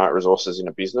understand finite resources in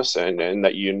a business and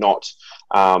that you're not,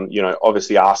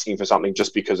 obviously asking for something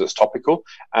just because it's topical,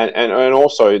 and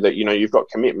also that, you've got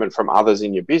commitment from others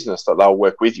in your business that they'll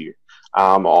work with you,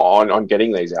 on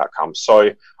getting these outcomes.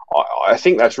 So I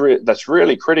think that's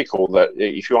really critical, that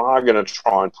if you are going to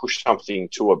try and push something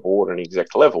to a board and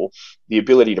exec level, the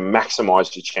ability to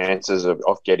maximise your chances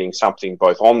of getting something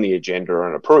both on the agenda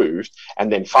and approved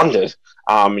and then funded,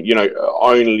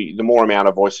 only the more amount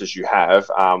of voices you have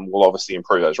will obviously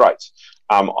improve those rates.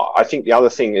 I think the other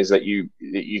thing is that you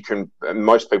can,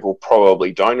 most people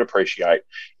probably don't appreciate,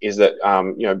 is that,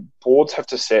 boards have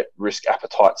to set risk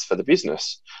appetites for the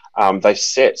business. They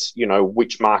set,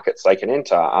 which markets they can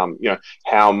enter,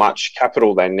 how much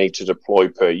capital they need to deploy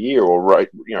per year or,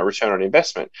 return on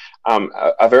investment.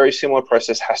 A very similar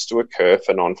process has to occur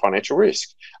for non-financial risk.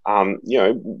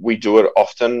 We do it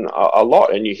often a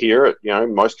lot, and you hear it,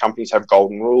 most companies have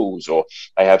golden rules, or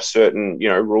they have certain,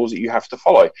 rules that you have to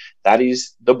follow. That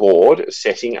is the board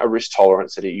setting a risk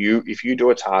tolerance that if you do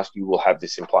a task, you will have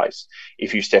this in place.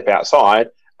 If you step outside,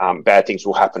 bad things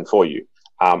will happen for you.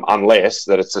 Unless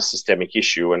that it's a systemic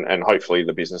issue, and hopefully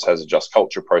the business has a just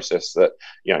culture process that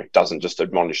doesn't just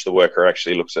admonish the worker,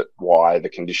 actually looks at why the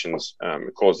conditions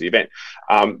cause the event.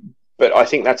 But I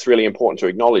think that's really important to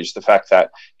acknowledge, the fact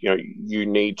that you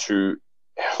need to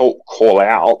help call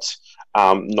out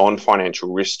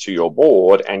non-financial risks to your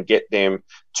board and get them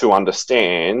to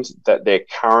understand that their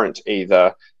current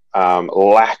either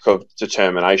lack of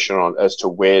determination as to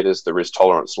where does the risk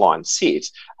tolerance line sit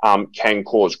can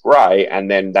cause grey, and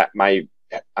then that may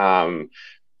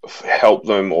help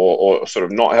them or sort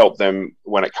of not help them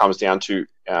when it comes down to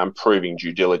proving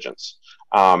due diligence.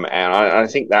 And I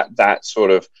think that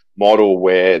sort of model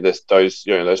where those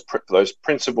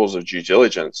principles of due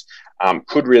diligence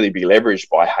could really be leveraged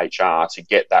by HR to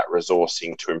get that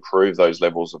resourcing to improve those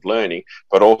levels of learning,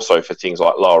 but also for things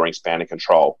like lowering span of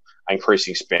control,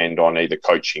 increasing spend on either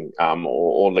coaching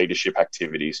or leadership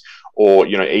activities, or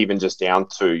even just down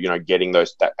to getting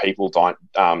that people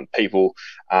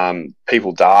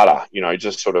data.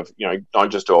 Just sort of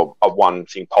don't just do a one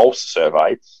thing pulse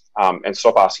survey. And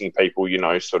stop asking people,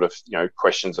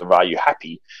 questions of, are you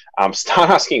happy? Start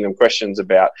asking them questions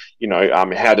about,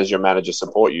 how does your manager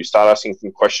support you? Start asking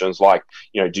them questions like,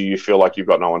 do you feel like you've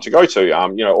got no one to go to?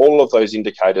 All of those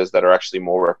indicators that are actually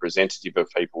more representative of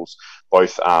people's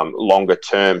both longer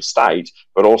term state,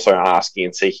 but also asking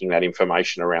and seeking that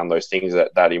information around those things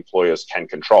that employers can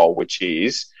control, which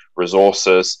is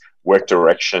resources, work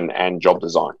direction, and job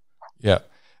design. Yeah.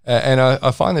 And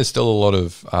I find there's still a lot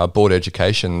of board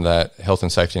education that health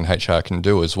and safety and HR can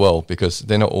do as well, because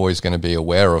they're not always going to be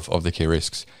aware of the key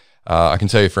risks. I can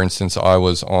tell you, for instance, I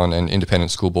was on an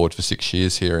independent school board for 6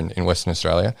 years here in Western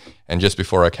Australia, and just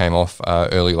before I came off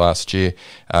early last year,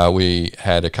 we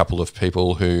had a couple of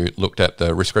people who looked at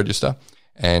the risk register,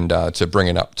 and to bring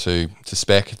it up to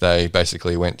spec, they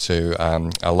basically went to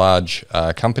a large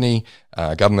company,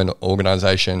 government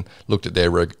organisation, looked at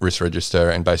their risk register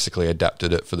and basically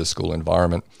adapted it for the school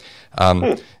environment.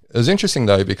 It was interesting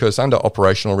though, because under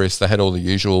operational risk, they had all the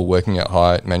usual working at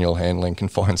height, manual handling,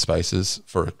 confined spaces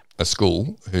for a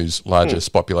school whose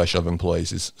largest population of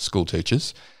employees is school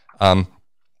teachers. And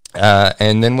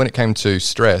then when it came to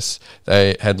stress,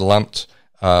 they had lumped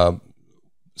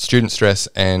student stress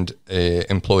and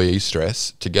employee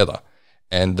stress together.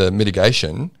 And the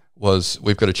mitigation was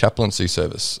we've got a chaplaincy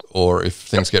service, or if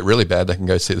things get really bad, they can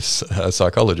go see the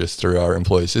psychologist through our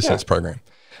employee assistance program.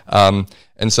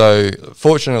 And so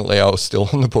fortunately, I was still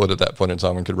on the board at that point in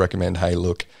time and could recommend, hey,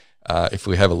 look, if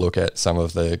we have a look at some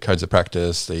of the codes of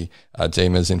practice, the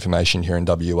DEMA's information here in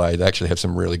WA, they actually have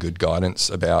some really good guidance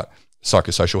about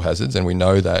psychosocial hazards. And we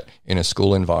know that in a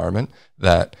school environment,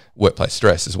 that workplace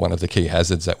stress is one of the key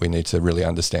hazards that we need to really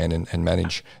understand and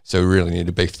manage. So we really need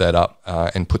to beef that up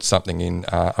and put something in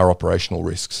our operational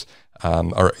risks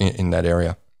or in that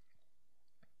area.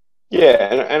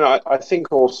 Yeah, and I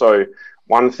think also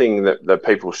one thing that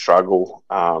people struggle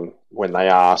when they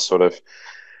are sort of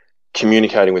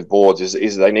communicating with boards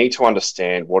is they need to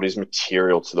understand what is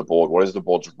material to the board, what is the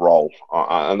board's role,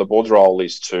 and the board's role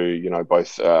is to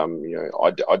both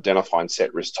identify and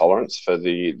set risk tolerance for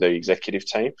the executive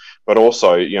team, but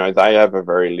also they have a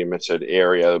very limited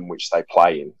area in which they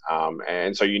play in,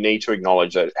 and so you need to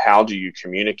acknowledge that. How do you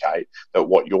communicate that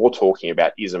what you're talking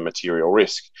about is a material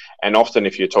risk? And often,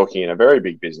 if you're talking in a very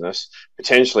big business,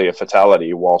 potentially a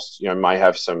fatality, whilst may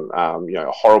have some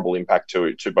horrible impact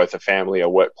to both a family, a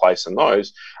workplace, and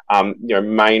those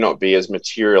may not be as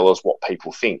material as what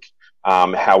people think.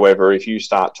 However, if you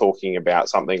start talking about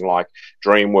something like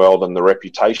Dreamworld and the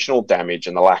reputational damage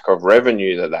and the lack of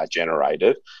revenue that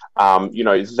generated,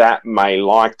 that may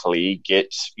likely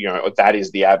get, that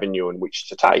is the avenue in which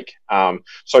to take.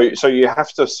 So you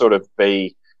have to sort of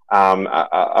be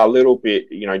a little bit,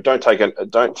 don't take a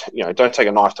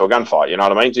knife to a gunfight. You know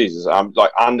what I mean? Jesus,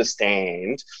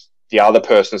 understand the other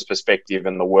person's perspective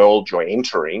and the world you're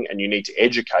entering, and you need to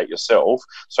educate yourself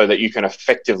so that you can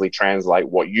effectively translate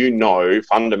what you know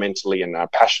fundamentally and are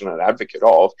passionate advocate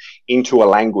of into a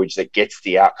language that gets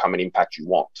the outcome and impact you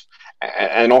want.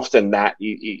 And often that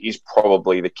is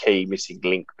probably the key missing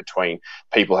link between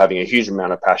people having a huge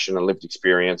amount of passion and lived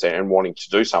experience and wanting to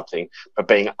do something, but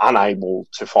being unable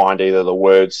to find either the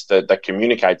words that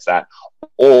communicates that,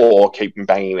 or keep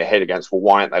banging their head against, well,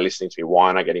 why aren't they listening to me? Why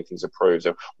aren't I getting things approved?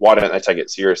 And why don't they take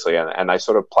it seriously? And they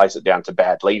sort of place it down to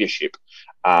bad leadership.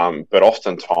 But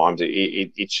oftentimes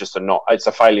it's just it's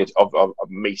a failure of a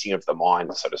meeting of the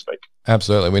mind, so to speak.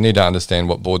 Absolutely. We need to understand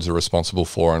what boards are responsible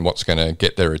for and what's going to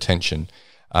get their attention.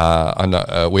 I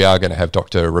know, we are going to have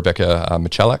Dr. Rebecca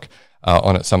Michalak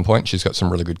on at some point. She's got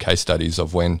some really good case studies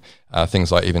of when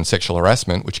things like even sexual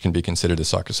harassment, which can be considered a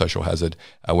psychosocial hazard,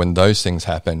 when those things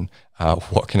happen,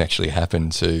 what can actually happen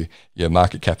to your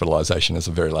market capitalisation as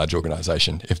a very large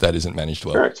organisation if that isn't managed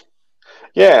well. Correct.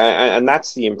 Yeah, and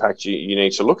that's the impact you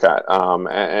need to look at.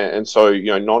 And so,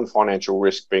 non-financial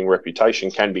risk being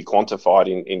reputation can be quantified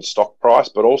in stock price,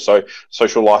 but also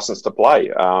social license to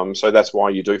play. So that's why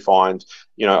you do find,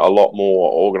 a lot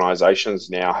more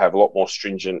organisations now have a lot more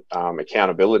stringent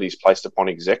accountabilities placed upon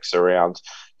execs around,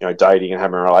 dating and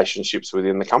having relationships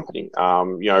within the company.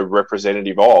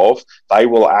 Representative of, they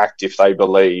will act if they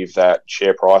believe that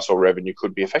share price or revenue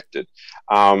could be affected.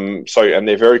 And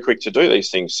they're very quick to do these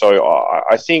things. So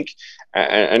I think,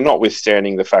 and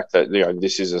notwithstanding the fact that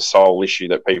this is a sole issue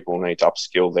that people need to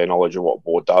upskill their knowledge of what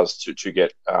board does to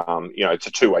get, it's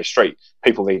a two-way street.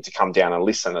 People need to come down and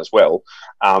listen as well.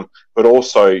 But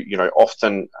also,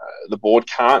 often the board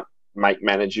can't make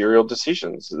managerial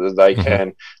decisions. They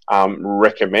can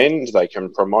recommend, they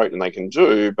can promote, and they can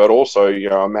do, but also,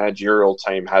 a managerial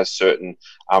team has certain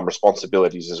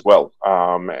responsibilities as well.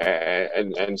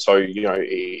 And so,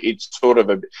 it's sort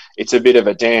of it's a bit of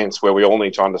a dance where we all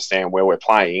need to understand where we're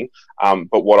playing.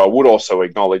 But what I would also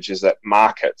acknowledge is that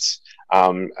markets,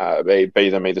 be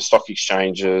them either stock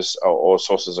exchanges or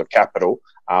sources of capital,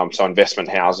 so investment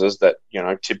houses that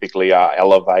typically are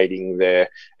elevating their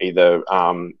either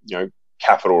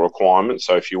capital requirements.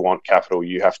 So if you want capital,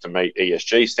 you have to meet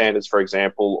ESG standards, for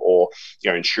example, or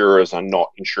insurers are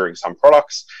not insuring some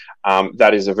products.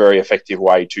 That is a very effective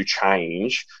way to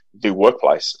change the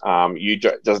workplace.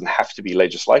 Doesn't have to be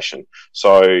legislation.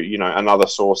 So another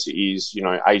source is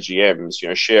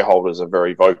AGMs. Shareholders are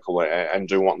very vocal and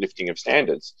do want lifting of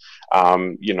standards.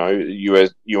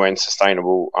 UN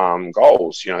sustainable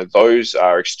goals. Those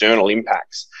are external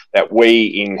impacts that we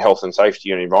in health and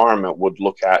safety and environment would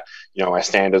look at. Our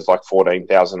standards like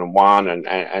 14,001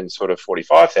 and sort of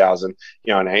 45,000.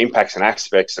 And our impacts and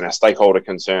aspects and our stakeholder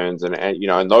concerns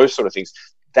and those sort of things.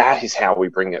 That is how we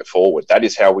bring it forward. That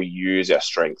is how we use our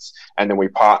strengths. And then we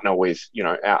partner with,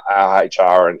 our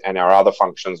HR and our other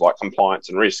functions like compliance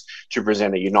and risk to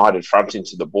present a united front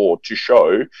into the board to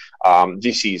show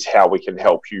this is how we can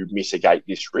help you mitigate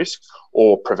this risk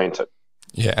or prevent it.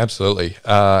 Yeah, absolutely.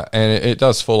 And it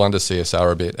does fall under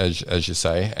CSR a bit, as you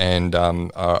say. And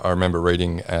I remember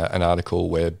reading an article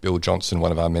where Bill Johnson,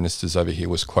 one of our ministers over here,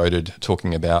 was quoted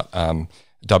talking about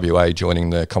WA joining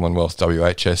the Commonwealth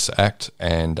WHS Act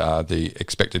and the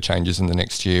expected changes in the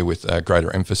next year with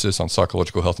greater emphasis on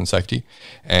psychological health and safety.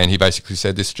 And he basically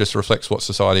said this just reflects what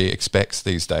society expects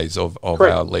these days of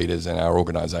our leaders and our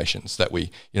organisations, that we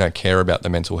care about the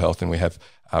mental health and we have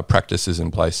practices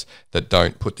in place that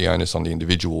don't put the onus on the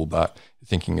individual, but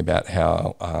thinking about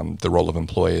how the role of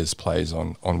employers plays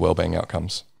on wellbeing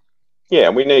outcomes. Yeah,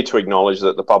 and we need to acknowledge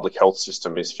that the public health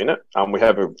system is finite. We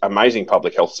have an amazing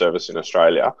public health service in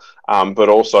Australia, but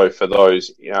also for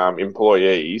those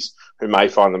employees who may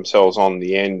find themselves on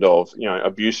the end of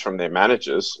abuse from their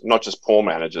managers, not just poor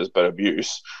managers, but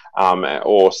abuse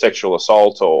or sexual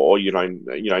assault or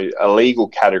illegal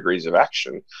categories of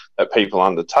action that people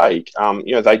undertake.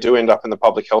 They do end up in the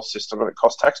public health system and it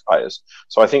costs taxpayers.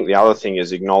 So I think the other thing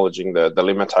is acknowledging the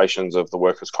limitations of the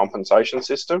workers' compensation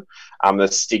system, the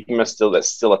stigma that's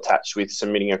still attached with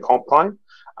submitting a comp claim.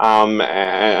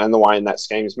 And the way in that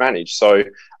scheme is managed. So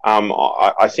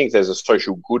I think there's a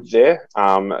social good there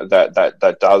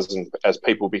that does, and as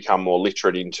people become more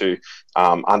literate into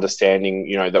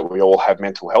understanding, that we all have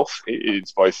mental health,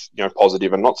 it's both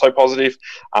positive and not so positive,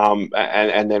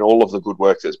 and then all of the good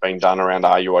work that's been done around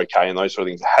Are You OK and those sort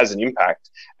of things has an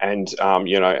impact, and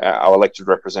our elected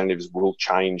representatives will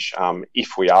change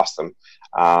if we ask them,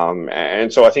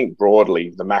 and so I think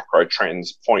broadly the macro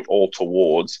trends point all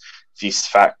towards this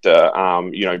factor,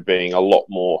 being a lot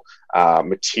more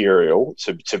material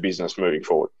to business moving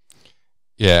forward.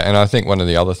 Yeah, and I think one of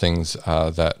the other things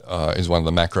that is one of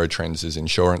the macro trends is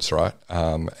insurance, right?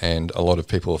 And a lot of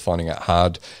people are finding it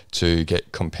hard to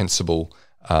get compensable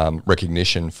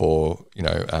recognition for,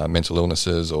 mental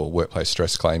illnesses or workplace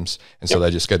stress claims. And so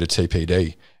they just go to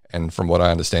TPD. And from what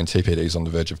I understand, TPD is on the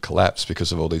verge of collapse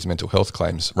because of all these mental health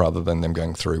claims rather than them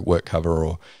going through work cover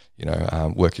or,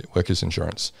 workers'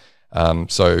 insurance.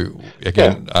 So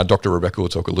again, Dr. Rebecca will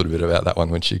talk a little bit about that one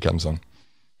when she comes on.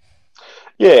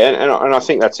 Yeah, and I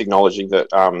think that's acknowledging that,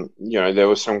 there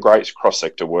was some great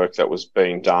cross-sector work that was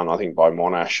being done, I think, by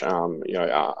Monash,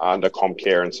 under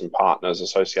Comcare and some partners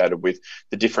associated with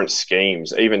the different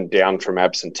schemes, even down from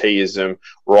absenteeism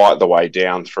right the way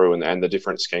down through and the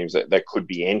different schemes that could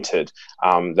be entered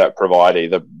that provide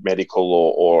either medical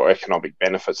or economic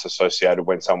benefits associated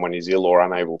when someone is ill or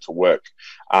unable to work.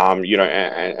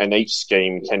 And each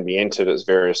scheme can be entered at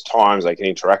various times. They can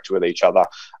interact with each other,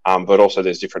 but also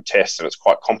there's different tests and it's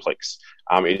quite complex.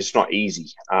 It's not easy.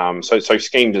 So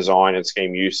scheme design and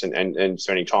scheme use and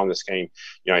spending time in the scheme,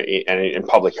 and in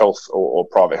public health or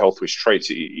private health with treats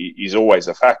is always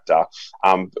a factor.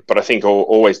 But I think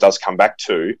always does come back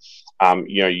to,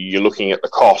 you're looking at the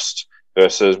cost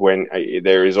versus when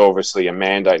there is obviously a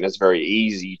mandate and it's very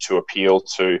easy to appeal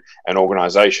to an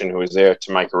organisation who is there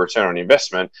to make a return on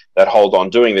investment, that hold on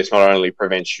doing this not only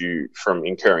prevents you from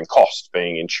incurring costs,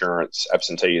 being insurance,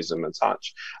 absenteeism and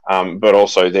such, but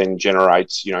also then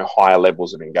generates, higher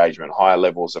levels of engagement, higher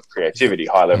levels of creativity,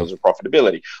 higher levels of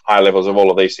profitability, higher levels of all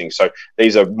of these things. So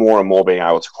these are more and more being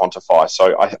able to quantify.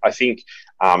 So I think,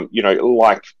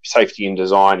 like safety in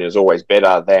design is always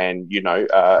better than,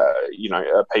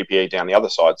 a PPE down the other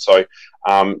side. So,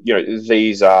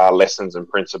 these are lessons and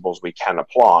principles we can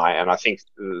apply. And I think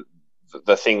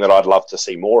the thing that I'd love to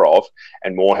see more of,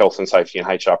 and more health and safety and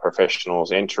HR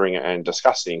professionals entering and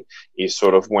discussing, is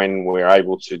sort of when we're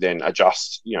able to then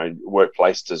adjust,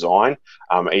 workplace design,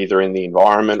 either in the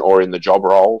environment or in the job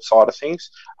role side of things.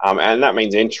 And that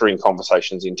means entering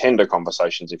conversations in tender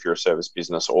conversations if you're a service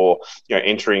business, or,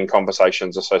 entering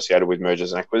conversations associated with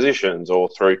mergers and acquisitions, or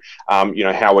through,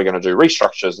 how we're going to do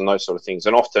restructures and those sort of things.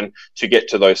 And often to get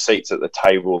to those seats at the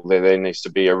table, there needs to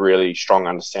be a really strong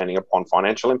understanding upon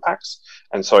financial impacts.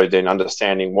 And so then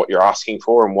understanding what you're asking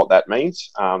for and what that means.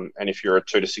 And if you're a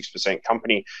 2 to 6%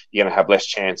 company, you're going to have less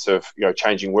chance of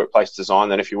changing workplace design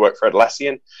than if you work for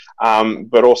Atlassian.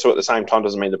 But also at the same time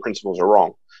doesn't mean the principles are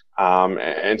wrong.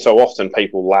 And so often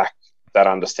people lack that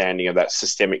understanding of that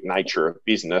systemic nature of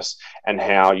business, and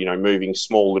how, moving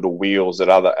small little wheels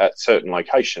at certain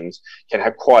locations can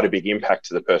have quite a big impact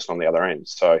to the person on the other end.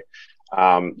 So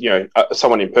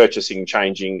someone in purchasing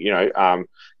changing,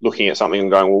 looking at something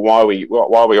and going, well,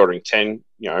 why are we ordering 10,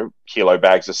 kilo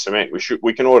bags of cement?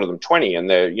 We can order them 20 and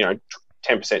they're,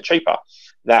 10% cheaper.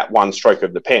 That one stroke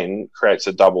of the pen creates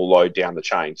a double load down the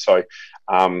chain. So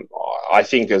I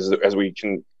think as we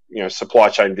can, supply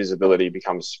chain visibility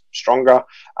becomes stronger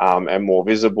and more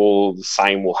visible, the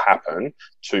same will happen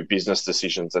to business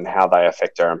decisions and how they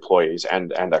affect our employees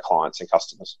and our clients and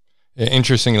customers. Yeah,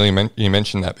 interestingly, you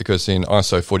mentioned that because in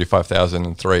ISO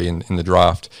 45003 in the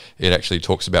draft, it actually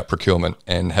talks about procurement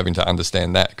and having to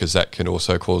understand that, because that can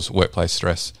also cause workplace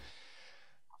stress.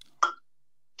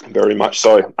 Very much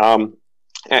so.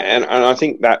 And I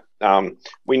think that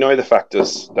we know the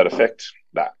factors that affect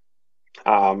that.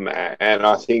 And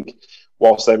I think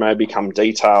whilst they may become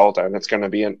detailed and it's going to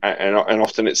be, and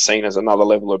often it's seen as another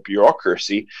level of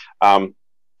bureaucracy,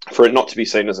 for it not to be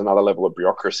seen as another level of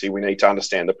bureaucracy, we need to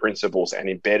understand the principles and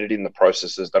embed it in the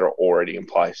processes that are already in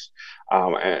place.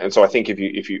 And so I think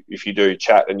if you do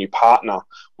chat and you partner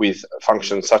with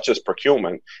functions such as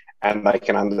procurement, and they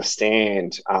can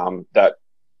understand that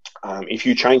if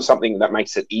you change something that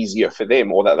makes it easier for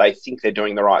them, or that they think they're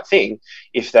doing the right thing,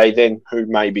 if they then, who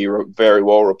may be very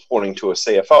well reporting to a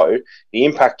CFO, the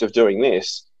impact of doing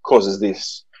this causes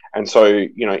this. And so,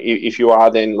 if you are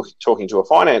then talking to a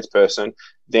finance person,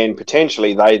 then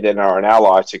potentially they then are an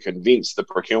ally to convince the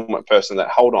procurement person that,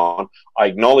 hold on, I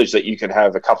acknowledge that you can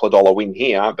have a couple of dollar win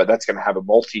here, but that's going to have a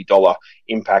multi-dollar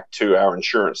impact to our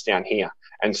insurance down here.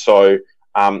 And so,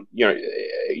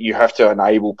 you have to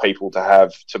enable people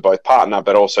to both partner,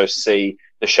 but also see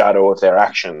the shadow of their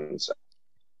actions,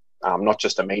 not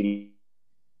just immediate,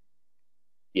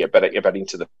 but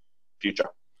into the future.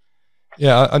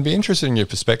 Yeah, I'd be interested in your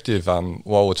perspective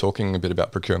while we're talking a bit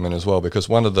about procurement as well, because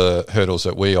one of the hurdles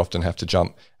that we often have to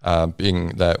jump, being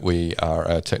that we are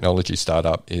a technology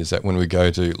startup, is that when we go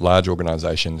to large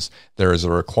organizations, there is a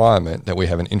requirement that we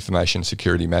have an information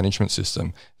security management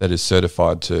system that is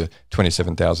certified to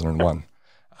 27001,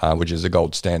 which is a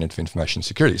gold standard for information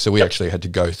security. So we actually had to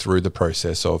go through the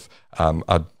process of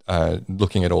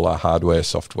looking at all our hardware,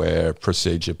 software,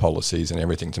 procedure, policies, and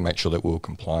everything to make sure that we were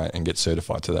compliant and get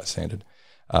certified to that standard.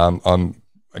 I'm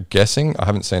guessing, I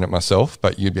haven't seen it myself,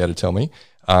 but you'd be able to tell me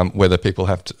whether people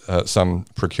have to, some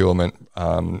procurement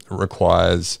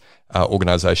requires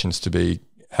organisations to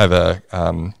have a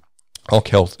OC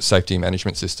health safety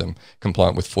management system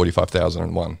compliant with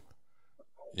 45001.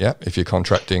 Yeah, if you're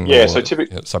contracting, so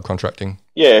typically subcontracting.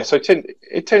 Yeah, so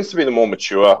it tends to be the more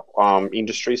mature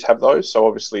industries have those. So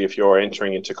obviously, if you're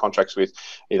entering into contracts with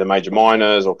either major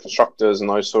miners or constructors and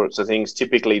those sorts of things,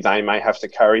 typically they may have to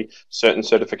carry certain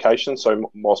certifications.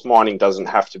 So whilst mining doesn't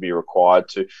have to be required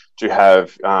to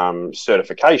have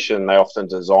certification, they often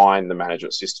design the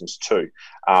management systems too.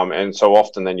 And so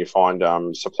often then you find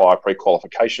supplier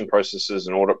pre-qualification processes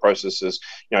and audit processes,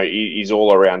 is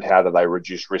all around how do they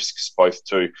reduce risks both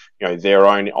to, their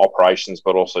own operations,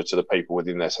 but also to the people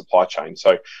within their supply chain.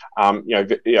 So,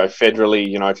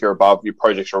 federally, if your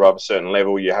projects are above a certain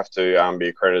level, you have to be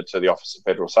accredited to the Office of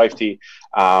Federal Safety.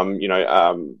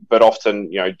 But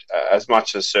often, as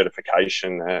much as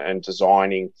certification and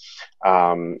designing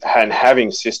and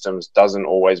having systems doesn't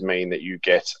always mean that you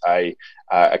get a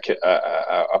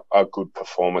good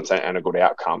performance and a good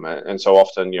outcome. And so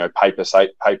often, paper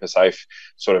safe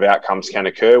sort of outcomes can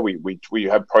occur. We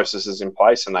have processes in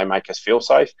place and they make us feel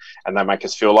safe and they make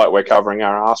us feel like we're covering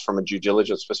our ass from a due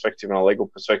diligence perspective and a legal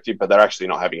perspective, but they're actually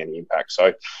not having any impact.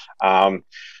 So,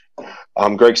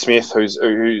 Greg Smith, who's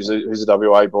a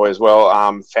WA boy as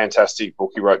well, fantastic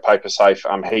book. He wrote Paper Safe.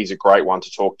 He's a great one to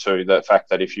talk to. The fact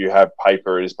that if you have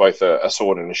paper, it is both a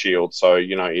sword and a shield. So,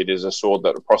 it is a sword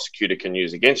that a prosecutor can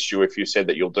use against you if you said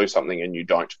that you'll do something and you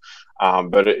don't.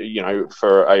 But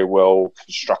for a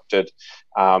well-constructed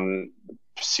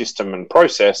system and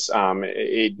process,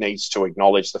 it needs to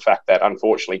acknowledge the fact that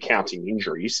unfortunately counting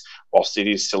injuries, whilst it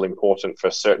is still important for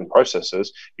certain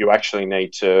processes, you actually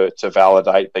need to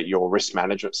validate that your risk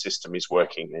management system is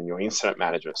working and your incident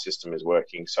management system is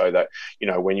working, so that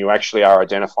when you actually are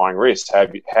identifying risks,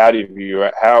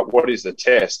 what is the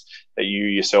test that you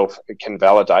yourself can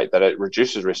validate that it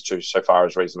reduces risk to so far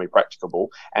as reasonably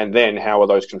practicable, and then how are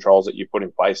those controls that you put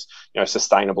in place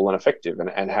sustainable and effective,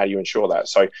 and how do you ensure that?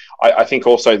 So I think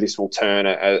also this will turn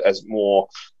as more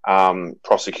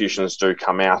prosecutions do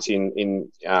come out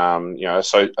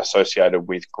associated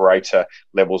with greater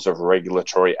levels of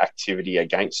regulatory activity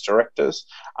against directors.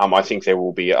 I think there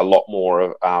will be a lot more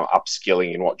of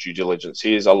upskilling in what due diligence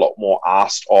is, a lot more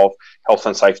asked of health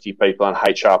and safety people and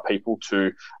HR people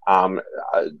to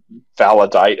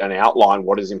validate and outline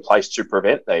what is in place to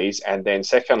prevent these. And then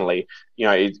secondly,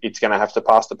 it's going to have to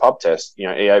pass the pub test.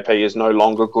 EAP is no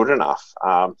longer good enough.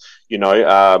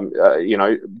 The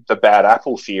bad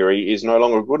apple theory is no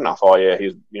longer good enough. Oh yeah,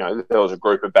 there was a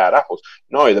group of bad apples.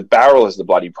 No, the barrel is the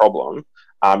bloody problem.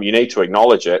 You need to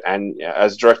acknowledge it. And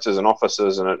as directors and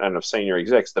officers and of senior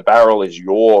execs, the barrel is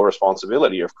your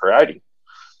responsibility of creating.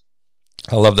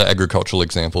 I love the agricultural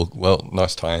example. Well,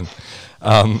 nice tie-in.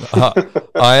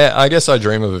 I guess I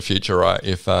dream of a future, right?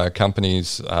 If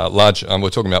companies, large, we're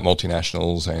talking about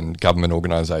multinationals and government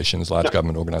organisations, large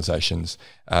government organisations.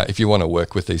 If you want to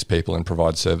work with these people and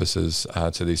provide services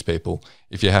to these people,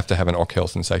 if you have to have an OC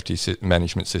health and safety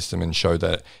management system and show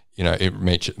that it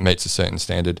meets a certain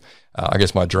standard, I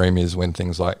guess my dream is when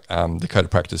things like the code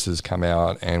of practices come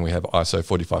out and we have ISO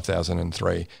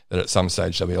 45003, that at some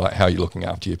stage they'll be like, how are you looking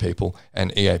after your people?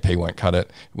 And EAP won't cut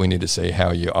it. We need to see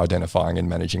how you're identifying and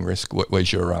managing risk.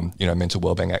 Where's your mental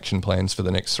wellbeing action plans for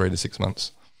the next 3 to 6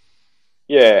 months?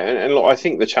 Yeah, and look, I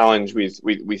think the challenge with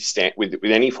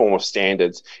any form of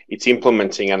standards, it's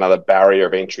implementing another barrier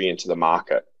of entry into the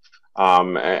market.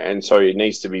 And so it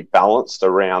needs to be balanced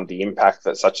around the impact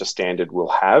that such a standard will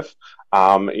have.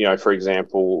 For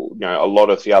example, a lot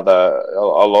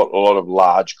of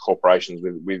large corporations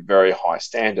with very high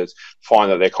standards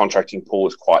find that their contracting pool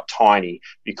is quite tiny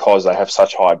because they have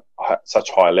such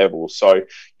high levels. So,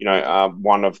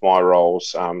 one of my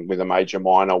roles with a major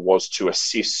miner was to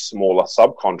assist smaller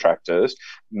subcontractors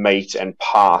meet and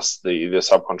pass the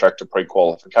subcontractor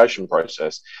pre-qualification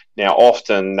process. Now,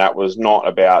 often that was not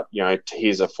about,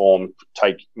 here's a form,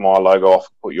 take my logo off,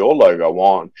 put your logo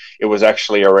on. It was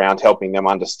actually around helping them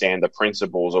understand the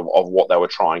principles of what they were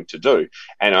trying to do.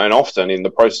 And often in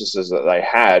the processes that they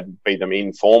had, be them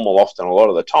informal, often a lot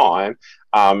of the time,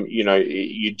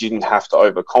 you didn't have to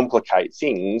overcomplicate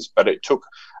things, but it took,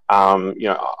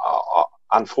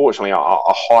 unfortunately, a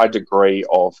high degree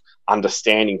of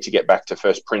understanding to get back to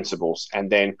first principles, and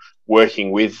then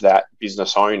working with that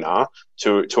business owner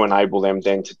to enable them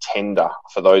then to tender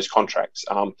for those contracts.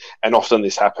 And often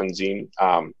this happens in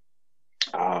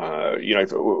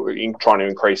trying to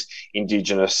increase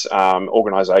Indigenous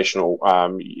organisational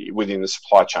within the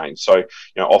supply chain. So,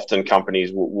 often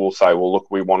companies will say, well, look,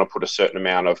 we want to put a certain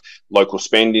amount of local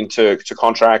spend into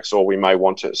contracts, or we may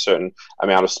want a certain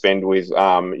amount of spend with,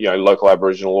 local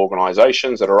Aboriginal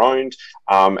organisations that are owned.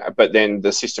 But then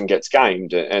the system gets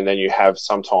gamed, and then you have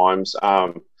sometimes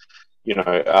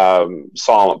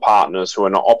silent partners who are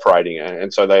not operating,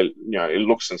 and so they, it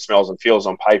looks and smells and feels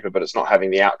on paper, but it's not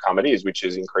having the outcome it is, which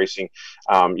is increasing,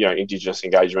 Indigenous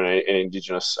engagement and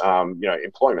Indigenous,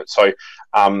 employment. So,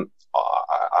 a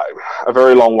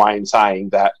very long way in saying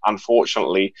that,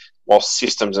 unfortunately, while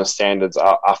systems and standards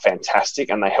are fantastic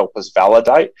and they help us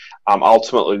validate,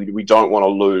 ultimately we don't want to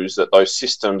lose that those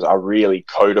systems are really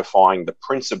codifying the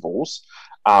principles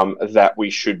that we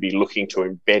should be looking to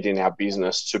embed in our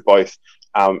business to both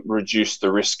reduce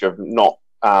the risk,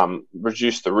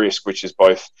 which is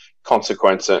both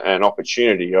consequence and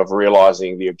opportunity of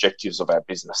realising the objectives of our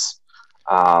business.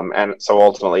 And so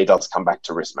ultimately it does come back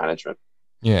to risk management.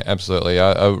 Yeah, absolutely.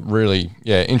 I really,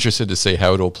 interested to see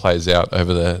how it all plays out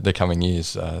over the coming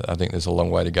years. I think there's a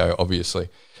long way to go, obviously.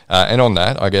 And on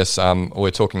that, I guess we're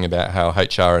talking about how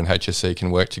HR and HSE can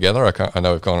work together. I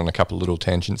know we've gone on a couple of little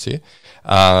tangents here,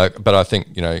 but I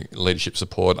think, leadership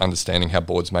support, understanding how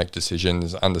boards make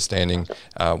decisions, understanding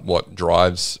what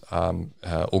drives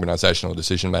organisational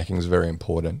decision making is very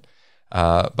important.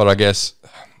 But I guess,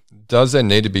 does there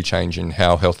need to be change in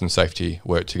how health and safety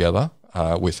work together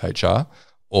with HR?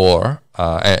 Or,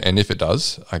 and if it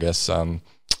does, I guess,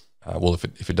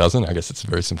 if it doesn't, I guess it's a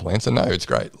very simple answer. No, it's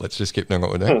great. Let's just keep doing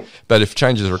what we're doing. But if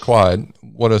change is required,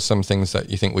 what are some things that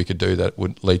you think we could do that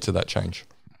would lead to that change?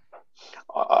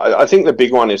 I think the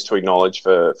big one is to acknowledge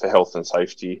for health and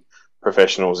safety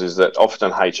professionals is that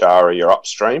often HR are your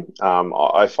upstream.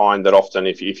 I find that often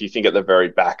if you think at the very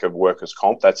back of workers'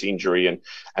 comp, that's injury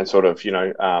and sort of,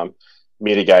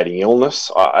 mitigating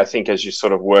illness. I think as you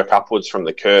sort of work upwards from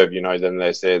the curve, then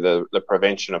there's the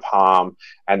prevention of harm,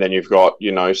 and then you've got,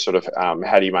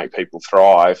 how do you make people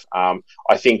thrive?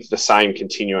 I think the same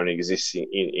continuum exists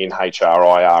in HR,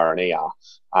 IR, and ER.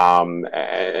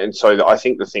 And so I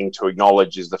think the thing to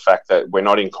acknowledge is the fact that we're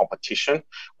not in competition.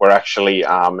 We're actually,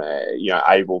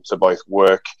 able to both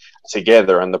work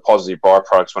together, and the positive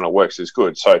byproducts when it works is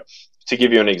good. So, to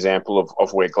give you an example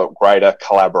of where greater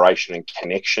collaboration and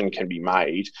connection can be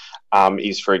made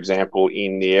is, for example,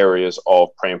 in the areas of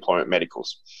pre-employment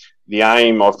medicals. The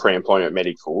aim of pre-employment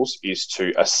medicals is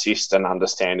to assist and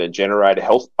understand and generate a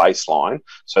health baseline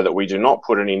so that we do not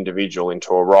put an individual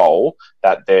into a role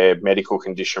that their medical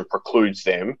condition precludes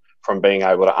them from being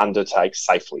able to undertake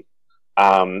safely.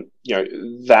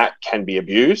 That can be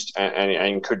abused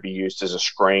and could be used as a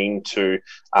screen to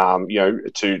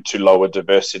lower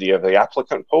diversity of the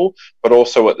applicant pool, but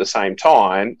also at the same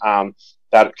time,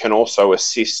 that can also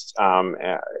assist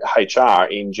HR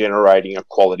in generating a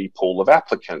quality pool of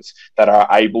applicants that are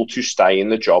able to stay in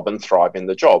the job and thrive in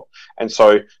the job. And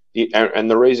so and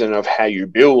the reason of how you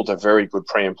build a very good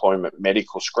pre-employment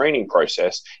medical screening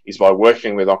process is by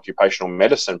working with occupational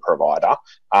medicine provider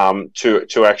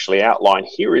to actually outline,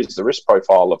 here is the risk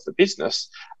profile of the business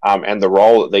and the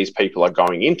role that these people are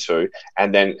going into,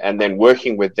 and then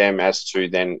working with them as to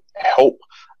then help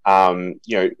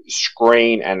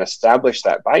screen and establish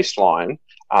that baseline,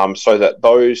 so that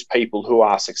those people who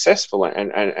are successful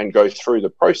and go through the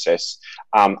process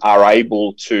are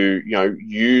able to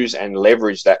use and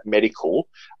leverage that medical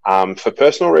for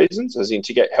personal reasons, as in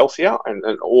to get healthier,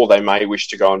 or they may wish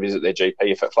to go and visit their GP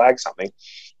if it flags something.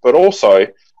 But also,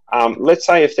 let's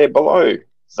say if they're below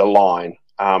the line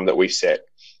that we set,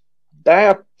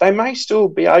 they may still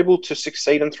be able to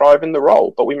succeed and thrive in the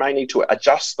role, but we may need to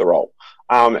adjust the role.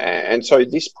 And so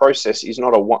this process is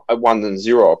not a 1 and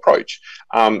 0 approach.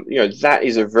 That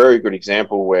is a very good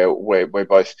example where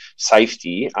both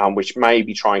safety, which may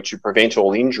be trying to prevent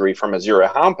all injury from a zero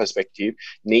harm perspective,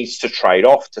 needs to trade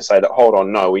off to say that, hold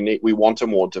on, no, we want a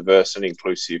more diverse and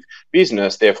inclusive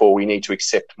business. Therefore, we need to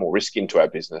accept more risk into our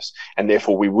business. And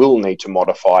therefore, we will need to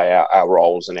modify our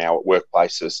roles and our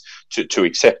workplaces to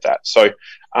accept that. So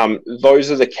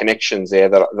those are the connections there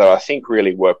that I think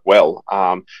really work well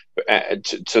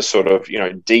to sort of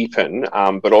deepen,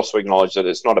 but also acknowledge that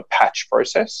it's not a patch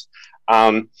process.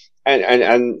 And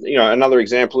another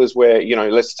example is where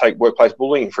let's take workplace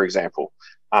bullying, for example.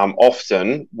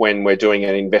 Often when we're doing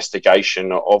an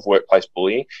investigation of workplace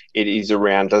bullying, it is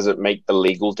around, does it meet the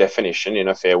legal definition in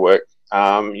a Fair Work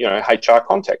HR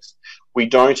context? We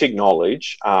don't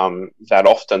acknowledge that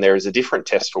often there is a different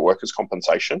test for workers'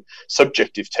 compensation,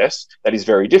 subjective test, that is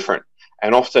very different.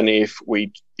 And often if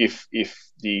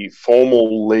the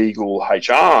formal legal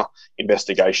HR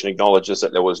investigation acknowledges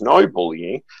that there was no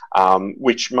bullying,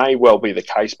 which may well be the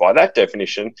case by that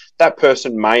definition, that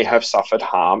person may have suffered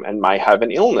harm and may have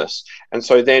an illness. And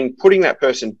so then putting that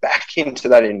person back into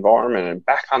that environment and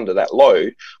back under that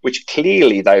load, which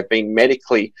clearly they've been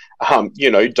medically,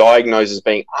 diagnosed as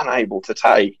being unable to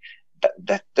take,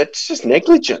 that's just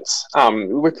negligence.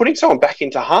 We're putting someone back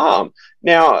into harm.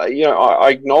 Now, I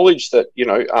acknowledge that,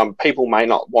 people may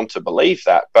not want to believe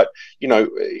that, but,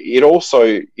 it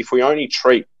also, if we only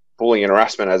treat bullying and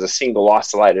harassment as a single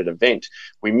isolated event,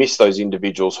 we miss those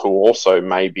individuals who also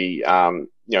may be,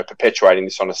 perpetuating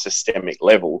this on a systemic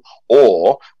level,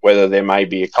 or whether there may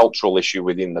be a cultural issue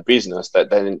within the business that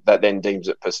then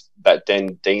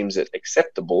deems it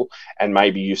acceptable, and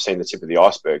maybe you've seen the tip of the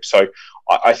iceberg. So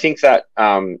I think that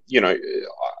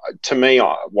to me,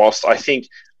 whilst I think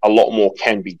a lot more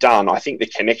can be done, I think the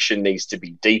connection needs to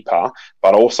be deeper,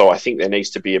 but also I think there needs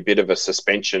to be a bit of a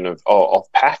suspension of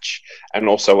patch, and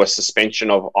also a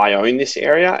suspension of I own this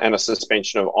area, and a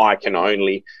suspension of I can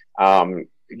only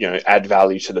add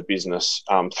value to the business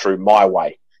through my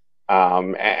way.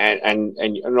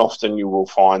 And often you will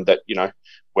find that,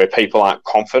 where people aren't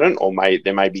confident, or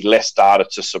there may be less data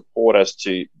to support as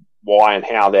to why and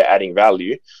how they're adding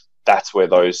value, that's where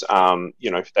those,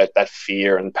 that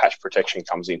fear and patch protection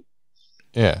comes in.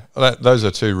 Yeah, those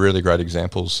are two really great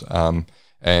examples.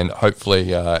 And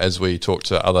hopefully, as we talk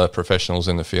to other professionals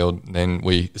in the field, then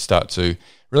we start to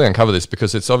really uncover this,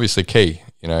 because it's obviously key.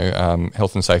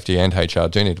 Health and safety and HR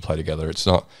do need to play together. It's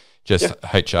not just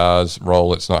HR's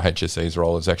role, it's not HSE's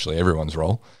role, it's actually everyone's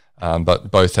role. But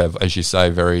both have, as you say,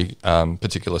 very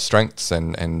particular strengths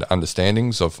and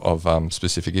understandings of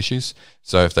specific issues.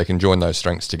 So if they can join those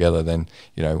strengths together, then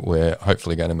we're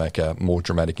hopefully going to make a more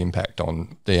dramatic impact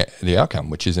on the outcome,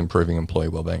 which is improving employee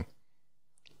wellbeing.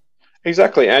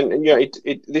 Exactly, and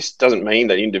this doesn't mean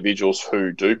that individuals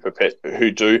who do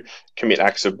commit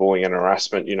acts of bullying and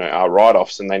harassment, are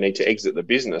write-offs and they need to exit the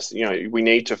business. We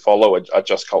need to follow a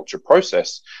just culture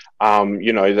process.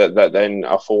 That then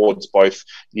affords both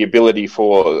the ability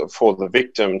for the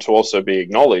victim to also be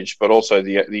acknowledged, but also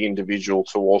the individual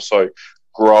to also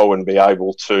grow and be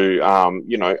able to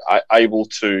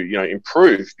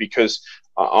improve, because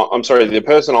I'm sorry, the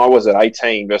person I was at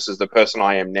 18 versus the person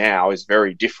I am now is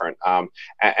very different.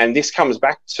 And this comes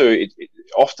back to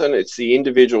often it's the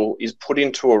individual is put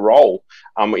into a role,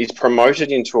 is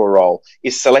promoted into a role,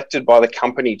 is selected by the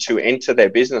company to enter their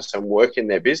business and work in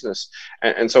their business.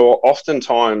 And so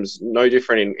oftentimes, no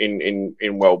different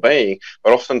in well-being,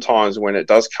 but oftentimes when it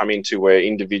does come into where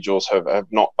individuals have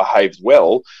not behaved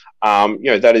well,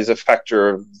 that is a factor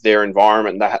of their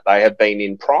environment that they have been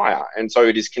in prior. And so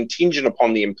it is contingent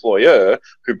upon the employer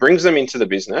who brings them into the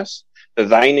business that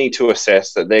they need to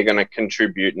assess that they're going to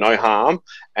contribute no harm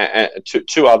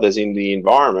to others in the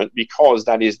environment, because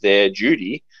that is their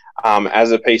duty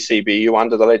as a PCBU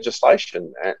under the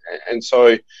legislation. And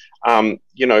so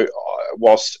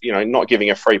whilst not giving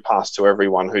a free pass to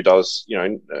everyone who does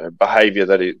behaviour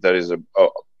that is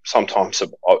sometimes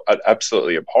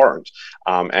absolutely abhorrent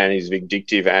and is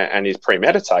vindictive and is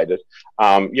premeditated.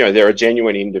 There are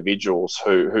genuine individuals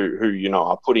who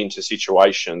are put into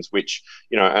situations which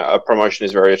a promotion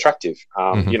is very attractive.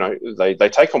 They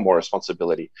take on more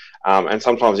responsibility, and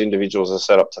sometimes individuals are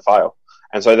set up to fail.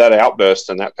 And so that outburst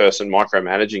and that person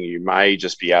micromanaging you may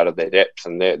just be out of their depth,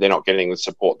 and they're not getting the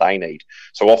support they need.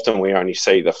 So often we only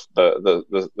see the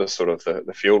sort of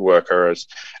the field worker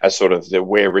as sort of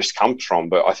where risk comes from.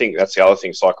 But I think that's the other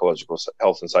thing psychological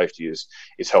health and safety is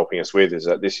helping us with, is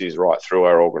that this is right through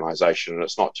our organisation, and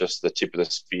it's not just the tip of the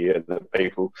spear, the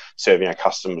people serving our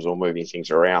customers or moving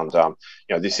things around.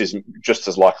 This is just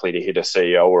as likely to hit a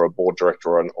CEO or a board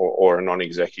director or a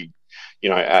non-executive,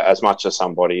 as much as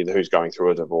somebody who's going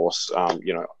through a divorce,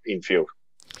 in field.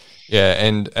 Yeah,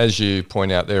 and as you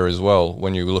point out there as well,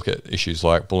 when you look at issues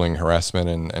like bullying,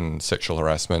 harassment and sexual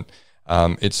harassment,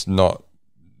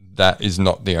 that is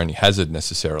not the only hazard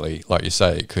necessarily. Like you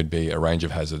say, it could be a range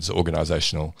of hazards: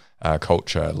 organisational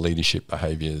culture, leadership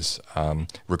behaviours,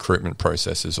 recruitment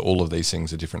processes. All of these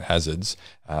things are different hazards,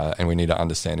 and we need to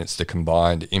understand it's the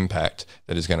combined impact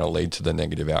that is going to lead to the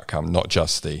negative outcome, not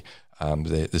just the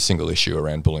single issue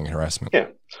around bullying and harassment. Yeah,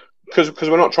 because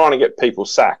we're not trying to get people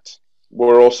sacked.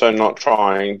 We're also not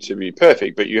trying to be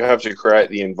perfect, but you have to create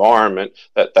the environment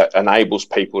that enables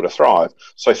people to thrive.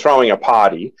 So throwing a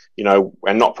party,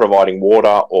 and not providing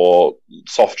water or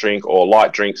soft drink or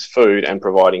light drinks, food, and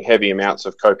providing heavy amounts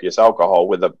of copious alcohol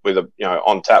with a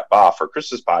on tap bar for a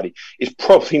Christmas party is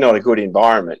probably not a good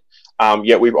environment.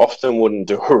 Yet we often wouldn't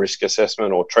do a risk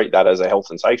assessment or treat that as a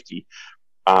health and safety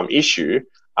issue.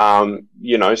 So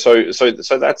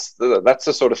that's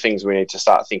the sort of things we need to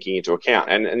start thinking into account.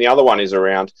 And the other one is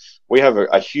around, we have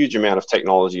a huge amount of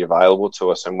technology available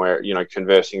to us, and we're,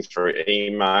 conversing through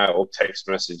email, text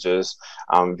messages,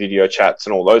 video chats,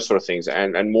 and all those sort of things.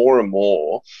 And more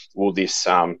will this,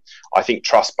 I think,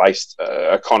 trust-based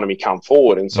economy come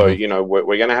forward. And so,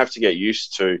 we're going to have to get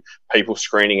used to people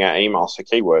screening our emails for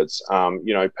keywords.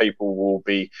 People will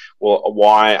be, well,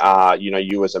 why are,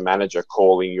 you as a manager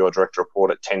calling your direct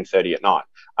report at 10:30 at night?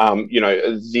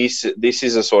 This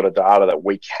is a sort of data that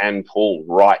we can pull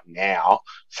right now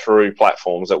through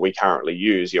platforms that we currently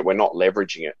use, yet we're not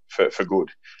leveraging it for good.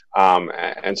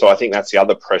 And so I think that's the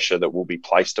other pressure that will be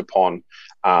placed upon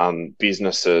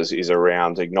businesses, is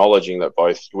around acknowledging that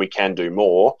both we can do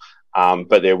more,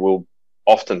 but there will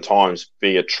oftentimes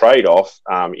be a trade-off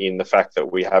in the fact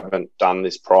that we haven't done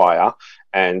this prior.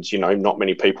 And, not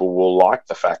many people will like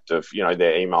the fact of,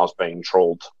 their emails being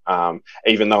trawled,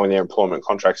 even though in their employment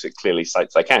contracts it clearly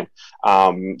states they can.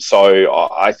 So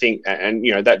I think, and,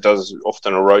 that does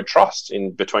often erode trust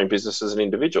in between businesses and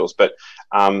individuals. But,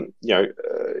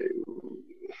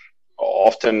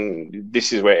 often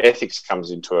this is where ethics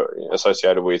comes into it,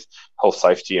 associated with health,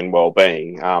 safety and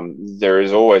well-being. There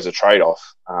is always a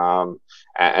trade-off.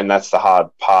 And that's the hard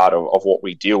part of what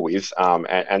we deal with.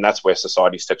 And that's where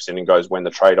society steps in and goes when the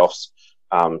trade-offs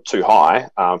too high.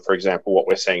 For example, what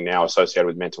we're seeing now associated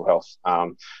with mental health.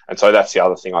 And so that's the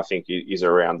other thing I think is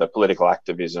around the political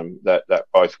activism that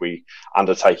both we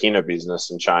undertake in a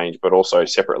business and change, but also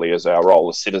separately as our role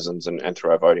as citizens and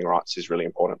through our voting rights is really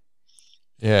important.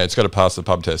 Yeah, it's got to pass the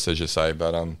pub test, as you say,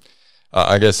 but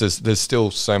I guess there's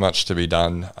still so much to be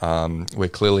done. We're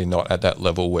clearly not at that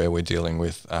level where we're dealing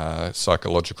with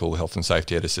psychological health and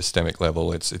safety at a systemic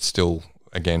level. It's still,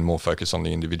 again, more focused on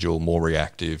the individual, more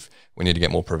reactive. We need to get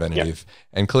more preventative. Yep.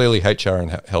 And clearly HR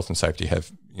and health and safety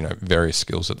have various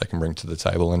skills that they can bring to the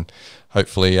table, and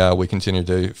hopefully we continue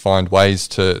to find ways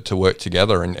to work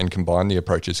together and combine the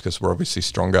approaches, because we're obviously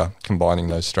stronger combining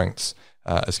those strengths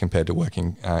as compared to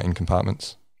working in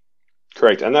compartments.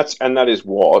 Correct, and that is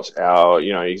what our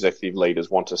executive leaders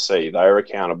want to see. They are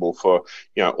accountable for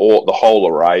all the whole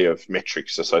array of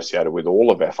metrics associated with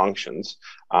all of our functions,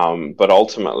 but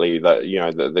ultimately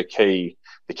the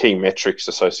key metrics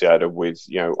associated with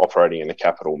operating in the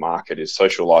capital market is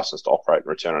social license to operate and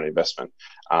return on investment,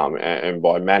 and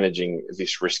by managing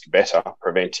this risk better,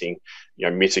 preventing,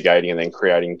 mitigating, and then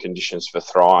creating conditions for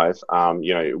thrive,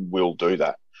 we'll do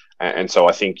that. And so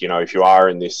I think, if you are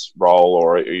in this role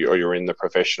or you're in the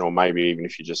professional, maybe even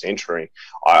if you're just entering,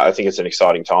 I think it's an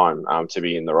exciting time to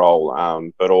be in the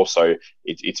role. But also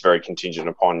it's very contingent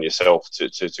upon yourself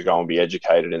to go and be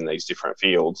educated in these different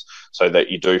fields, so that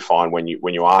you do find when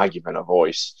you are given a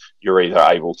voice, you're either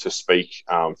able to speak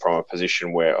from a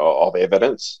position of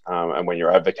evidence, and when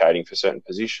you're advocating for certain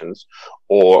positions,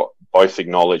 or both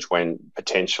acknowledge when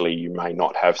potentially you may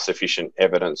not have sufficient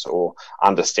evidence or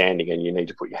understanding and you need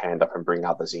to put your hand up and bring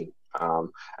others in. And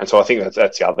so I think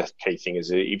that's the other key thing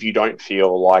is if you don't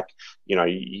feel like,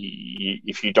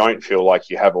 if you don't feel like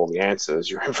you have all the answers,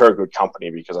 you're in very good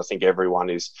company, because I think everyone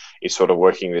is sort of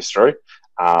working this through.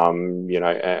 And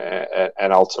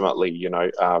ultimately,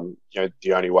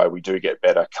 the only way we do get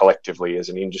better collectively as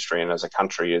an industry and as a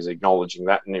country is acknowledging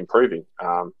that and improving.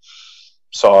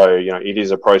 So, it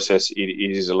is a process, it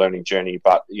is a learning journey,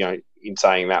 but, in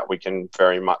saying that, we can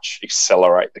very much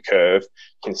accelerate the curve,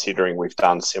 considering we've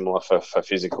done similar for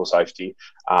physical safety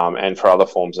and for other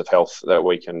forms of health that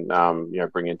we can,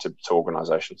 bring into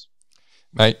organisations.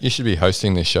 Mate, you should be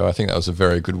hosting this show. I think that was a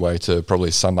very good way to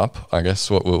probably sum up, I guess,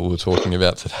 what we were talking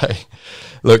about today.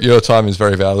 Look, your time is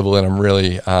very valuable, and I'm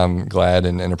really glad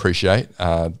and appreciate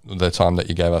the time that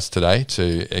you gave us today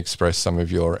to express some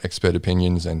of your expert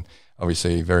opinions, and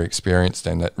obviously very experienced,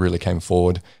 and that really came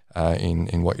forward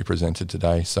in what you presented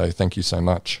today. So thank you so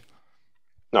much.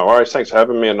 No worries. Thanks for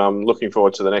having me, and I'm looking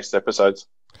forward to the next episodes.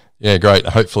 Yeah, great.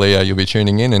 Hopefully you'll be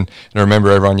tuning in. And remember,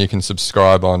 everyone, you can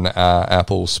subscribe on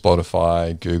Apple,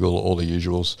 Spotify, Google, all the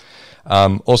usuals.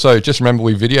 Also, just remember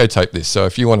we videotape this. So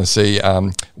if you want to see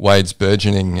Wade's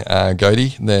burgeoning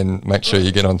goatee, then make sure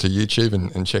you get onto YouTube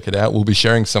and check it out. We'll be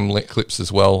sharing some clips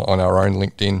as well on our own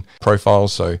LinkedIn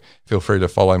profiles. So feel free to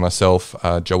follow myself,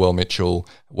 Joel Mitchell,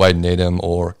 Wade Needham,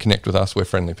 or connect with us. We're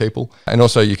friendly people. And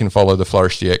also you can follow the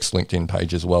Flourish DX LinkedIn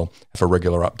page as well for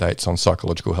regular updates on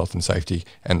psychological health and safety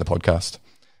and the podcast.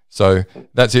 So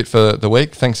that's it for the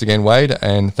week. Thanks again, Wade,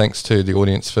 and thanks to the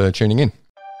audience for tuning in.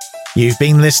 You've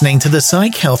been listening to the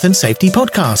Psych Health and Safety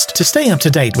Podcast. To stay up to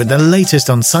date with the latest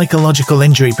on psychological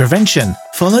injury prevention,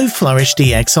 follow Flourish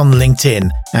DX on LinkedIn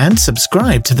and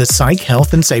subscribe to the Psych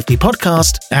Health and Safety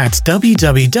Podcast at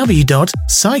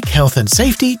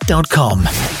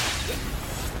www.psychealthandsafety.com.